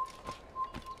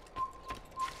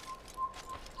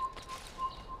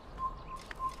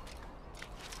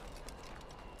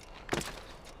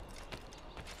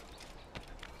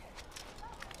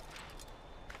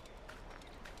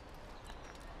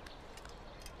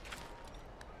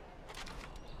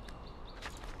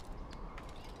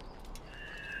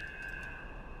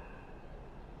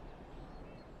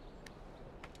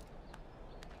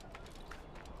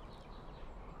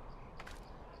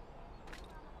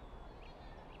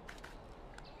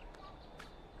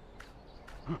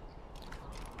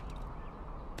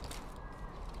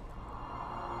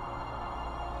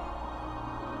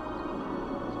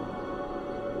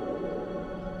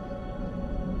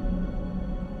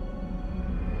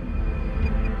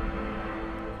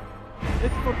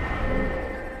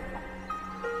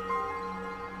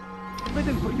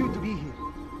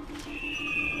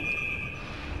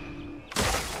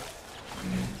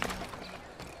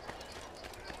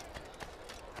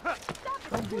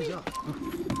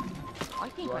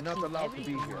 You are not seen allowed to be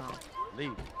everything here. now.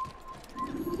 Leave.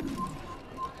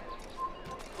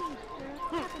 Please, sir,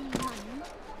 have any money?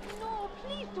 No,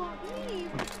 please don't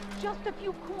leave. Just a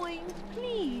few coins,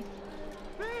 please.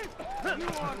 You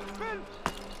are filth!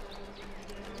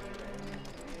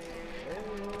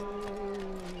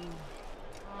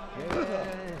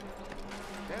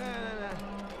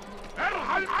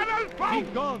 ارحل على الفور! Be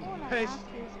gone, All I pest! ask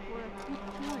is for a quick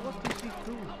tour. What does he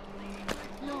do?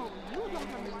 No, you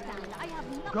don't understand. I have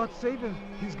nothing. God save him.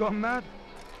 He's gone mad.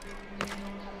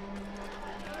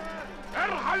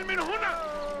 ارحل من هنا!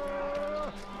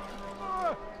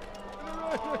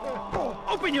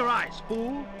 Open your eyes,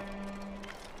 fool!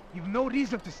 You've no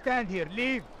reason to stand here.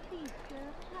 Leave. Please, sir,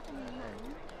 have any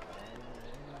money?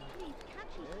 Please,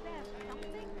 can't you spare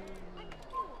something? I'm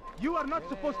poor. You are not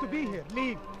supposed to be here.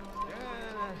 Leave.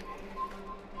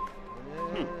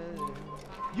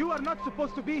 You are not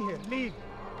supposed to be here. Leave.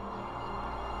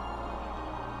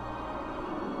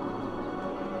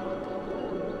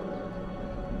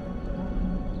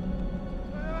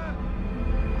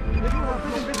 You have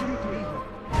no business to be here.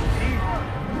 Leave.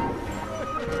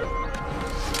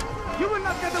 You will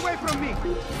not get away from me.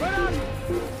 Where are you?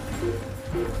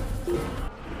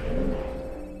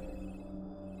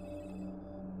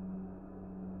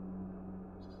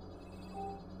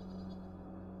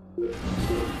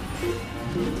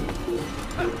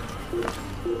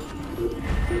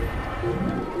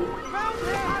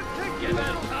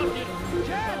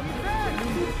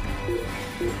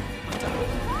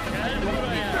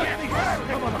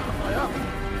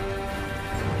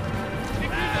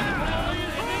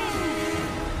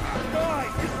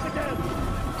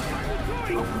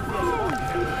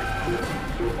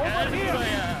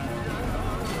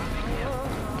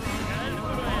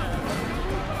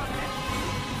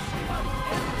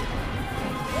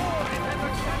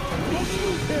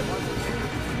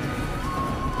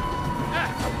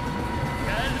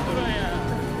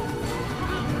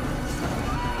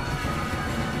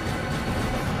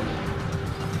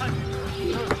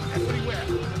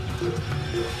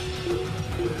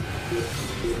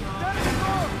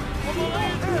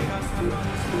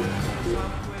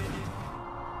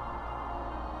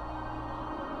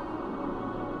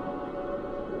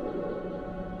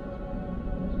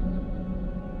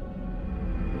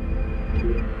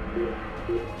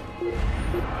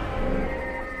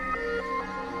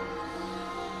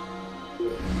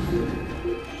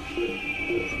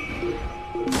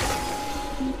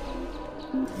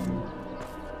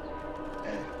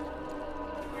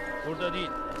 Burada değil.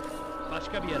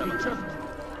 Başka bir yere bak.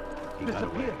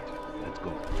 Disappear. Let's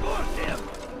go. Curse him!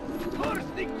 Curse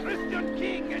the Christian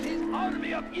king and his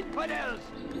army of infidels!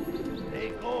 They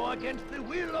go against the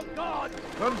will of God!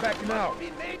 Come back now!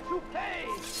 Be made to pay!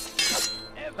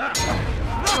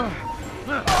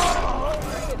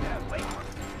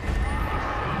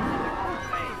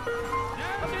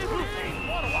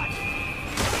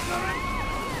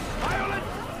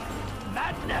 Violence!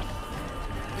 Madness!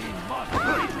 We must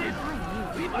resist!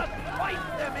 We must fight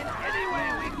them in any way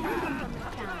we can!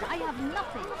 I have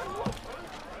nothing.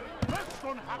 بس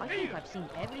I think I've seen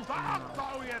everything now.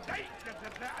 سأقطع يديك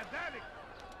جزاء ذلك!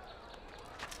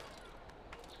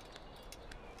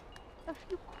 A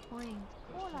few coins.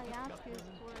 All I ask is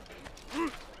for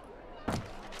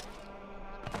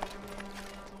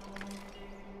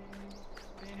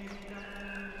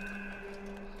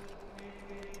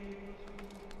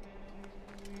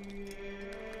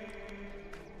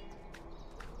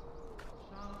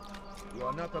You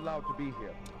are not allowed to be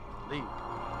here. Leave.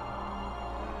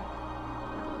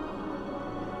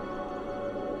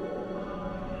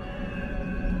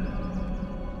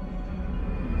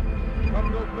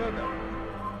 Come no further.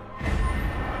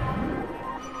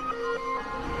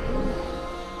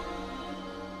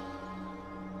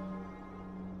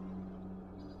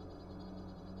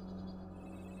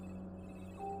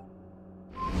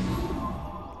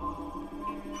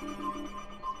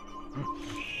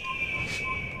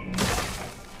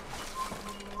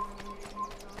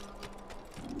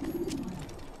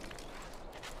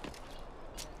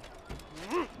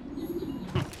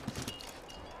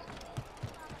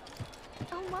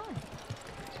 oh my.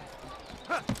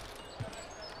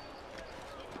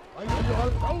 أيها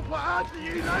سوف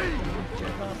آتي إليك!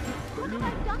 What have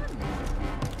I done?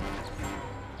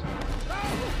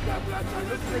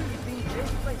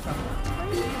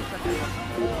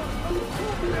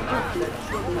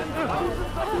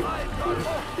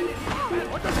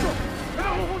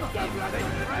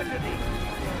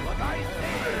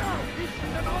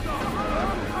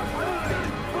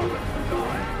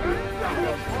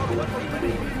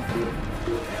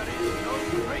 There is no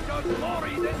greater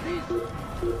glory than this!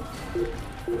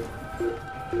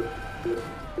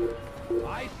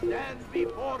 I stand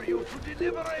before you to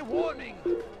deliver a warning.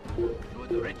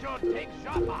 Should Richard take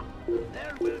Jaffa,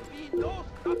 there will be no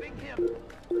stopping him.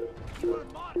 He will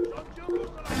march on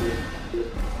Jerusalem.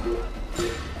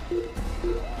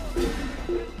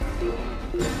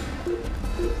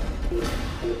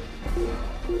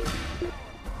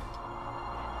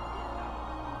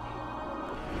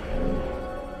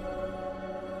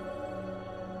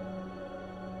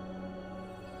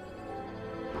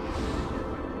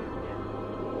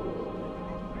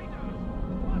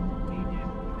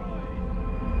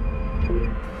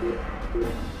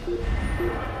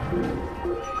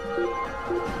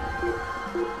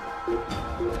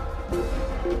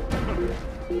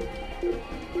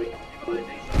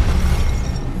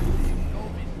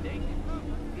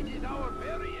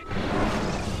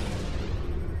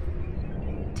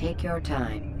 Take your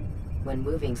time. When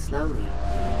moving slowly,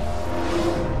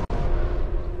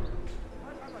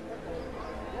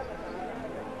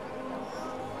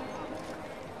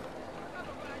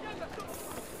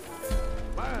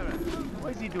 Why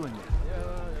is he doing this?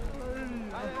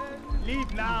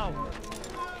 Leave now!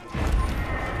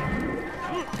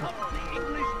 The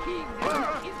English king and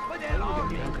his infidel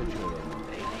army.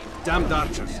 Damned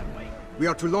archers! We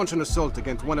are to launch an assault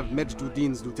against one of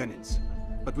Majd-Duddin's lieutenants.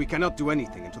 But we cannot do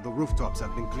anything until the rooftops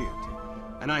have been cleared.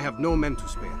 And I have no men to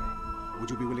spare. Would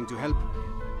you be willing to help?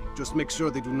 Just make sure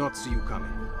they do not see you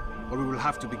coming, or we will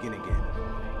have to begin again.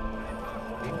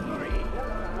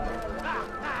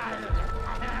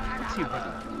 What's he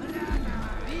running?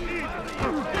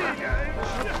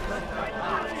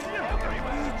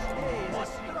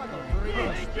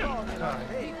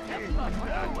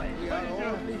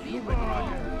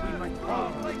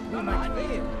 We might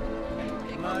fail.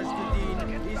 Majd-Duddin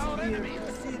is here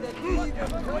to see that even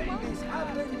when this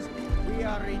happens, we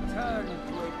are returned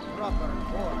to a proper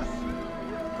course.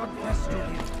 Confess to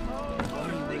him.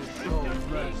 He will show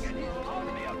mercy.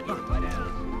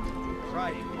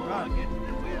 Try to run.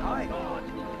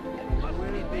 I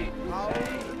will be found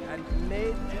and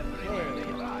made to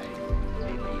pay.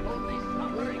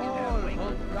 We all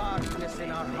hold darkness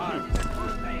in our hearts.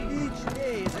 Each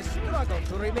day is a struggle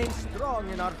to remain strong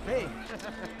in our faith.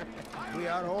 We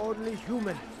are only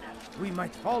human. We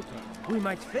might falter. We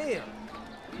might fail.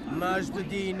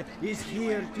 Majd-Duddin is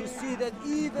here to see that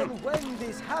even when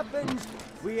this happens,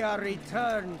 we are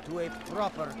returned to a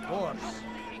proper course.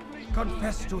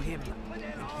 Confess to him, and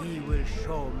he will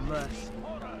show mercy.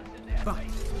 But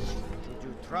should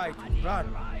you try to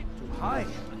run, to hide,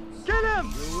 Get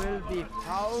him! you will be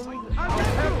found.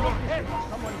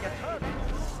 Someone get hurt.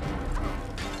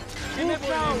 Move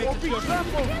now, or be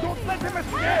careful! Don't let him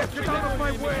escape! Get out of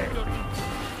my way!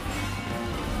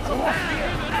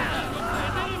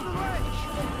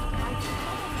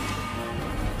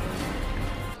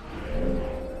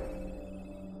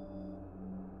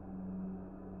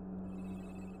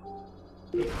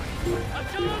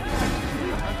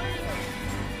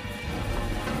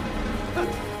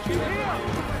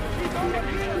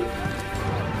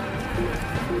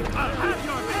 I'll have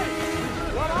your name!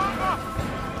 وراءه!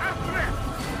 أفرح!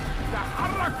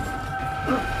 تحرك!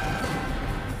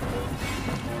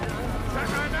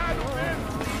 سأنال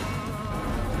منه!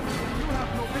 You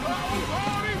have no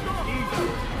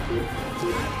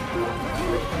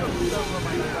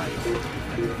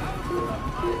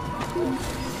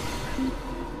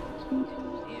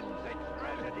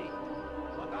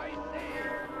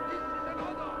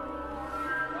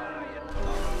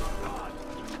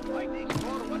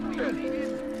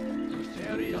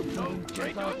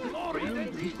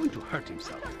He's going to hurt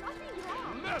himself.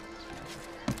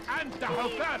 أنت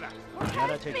حثالة!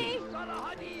 Please!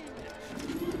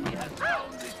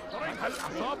 هل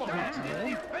أصابه؟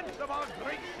 Please stop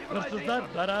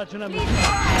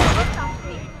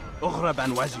me! اغرب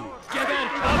عن وجهي.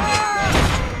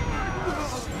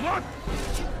 What?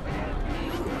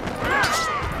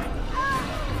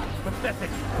 Pathetic!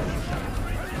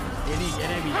 Any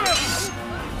enemy!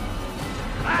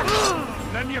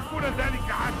 لن يكون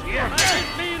ذلك عاجلا.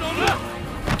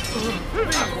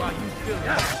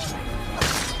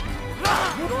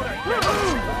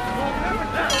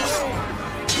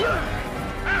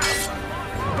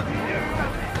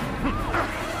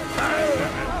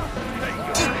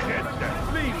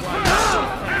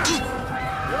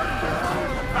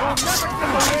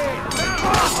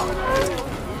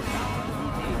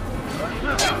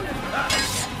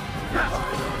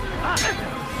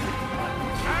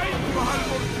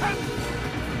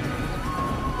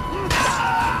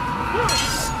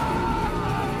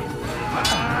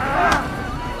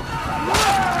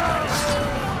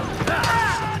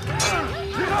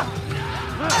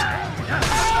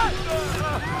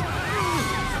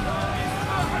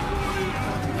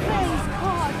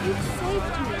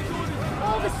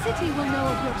 city will know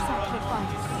of your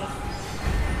sacrifice.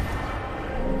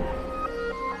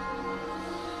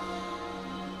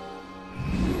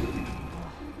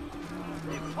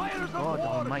 The fires of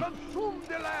war consume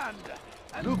the land,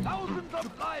 and thousands of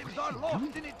lives are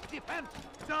lost in its defense.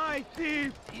 Die,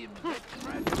 thief! Seems a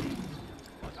tragedy,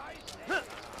 but I say...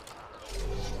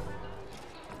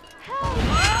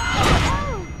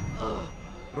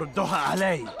 ردوها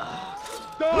علي.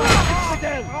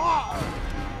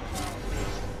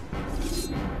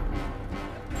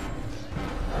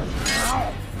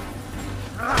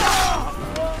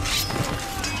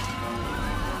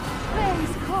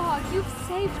 Praise God, you've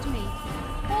saved me.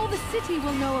 All the city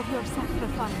will know of your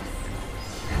sacrifice.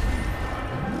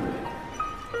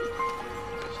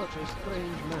 Such a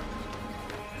strange man.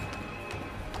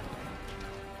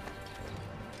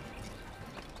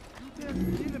 You dare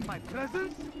steal in my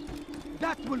presence?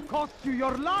 That will cost you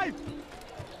your life!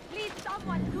 Please,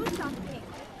 someone do something.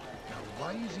 Now,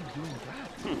 why is he doing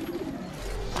that?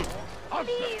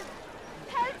 Please,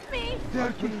 help me.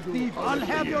 Dare to thief! I'll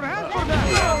have your hand for that!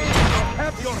 I'll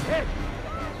have your head!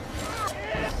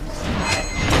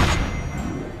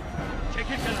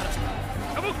 Çekil kenara.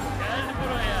 Çabuk. Gel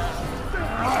buraya.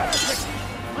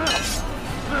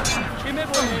 Kime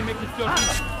boyun eğmek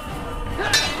istiyorsun?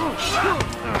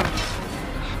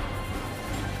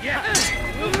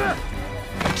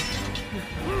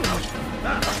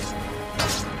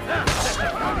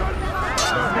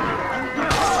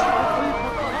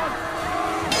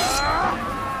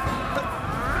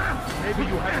 Maybe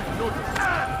you haven't noticed.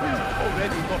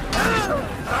 Already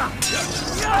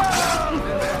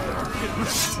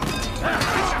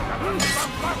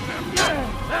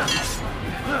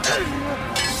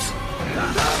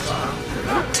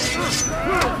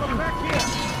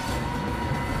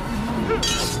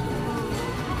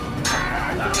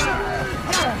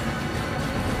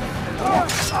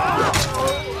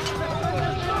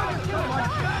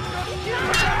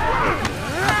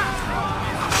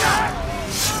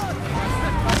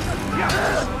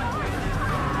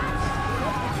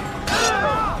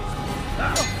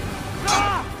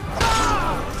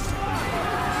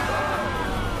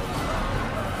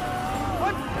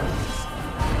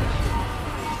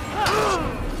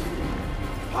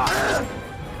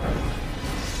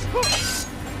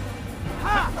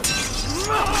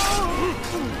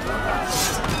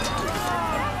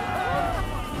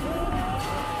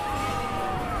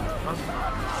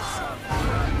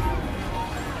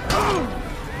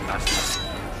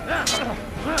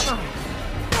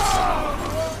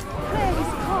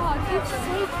Praise God, you've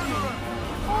saved me.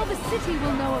 All the city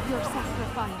will know of your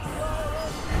sacrifice.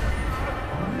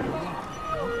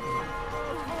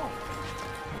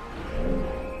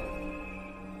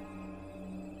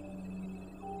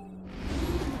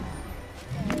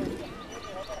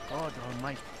 God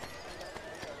almighty.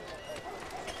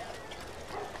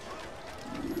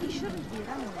 He shouldn't be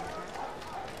running like that.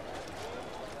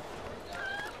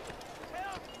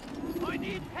 I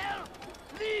need help!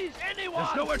 Please, anyone!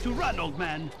 There's nowhere to run, old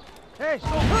man. Hey, so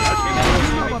The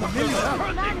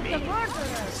man is a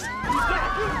murderer.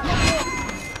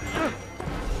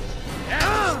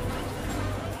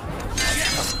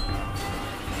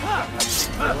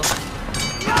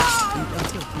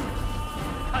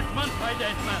 Kaçman fayda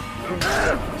etmez.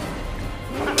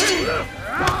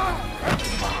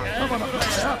 Gel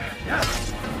buraya.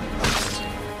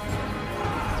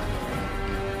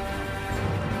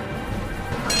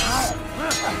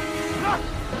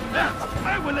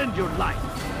 I will end your life.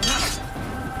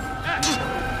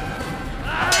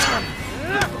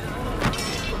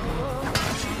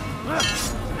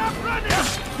 stop running!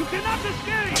 You cannot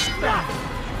escape!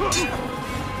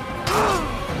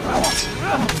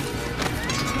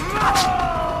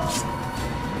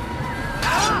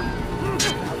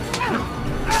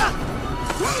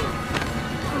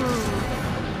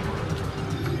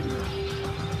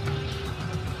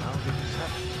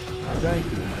 Thank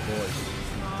you, my boys.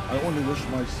 I only wish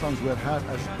my sons were half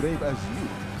as brave as you.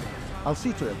 I'll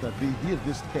see to it that they hear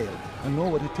this tale and know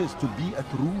what it is to be a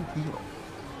true hero.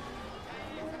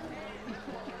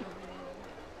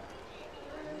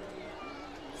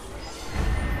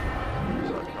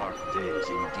 These are dark days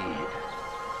indeed.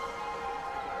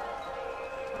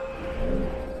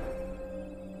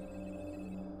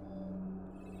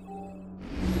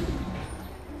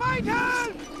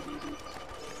 Fighters!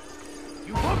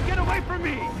 You won't get away from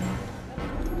me!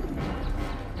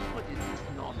 What is this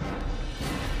nonsense?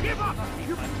 Give up!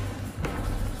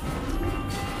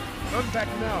 Run back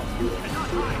now. You cannot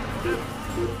hide!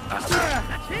 That's him!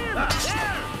 There! That's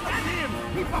him!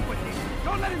 Keep up with him!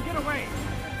 Don't let him get away!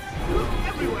 Look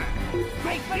everywhere!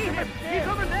 I see him! He's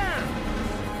over there!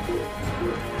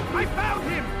 I found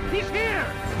him! He's here!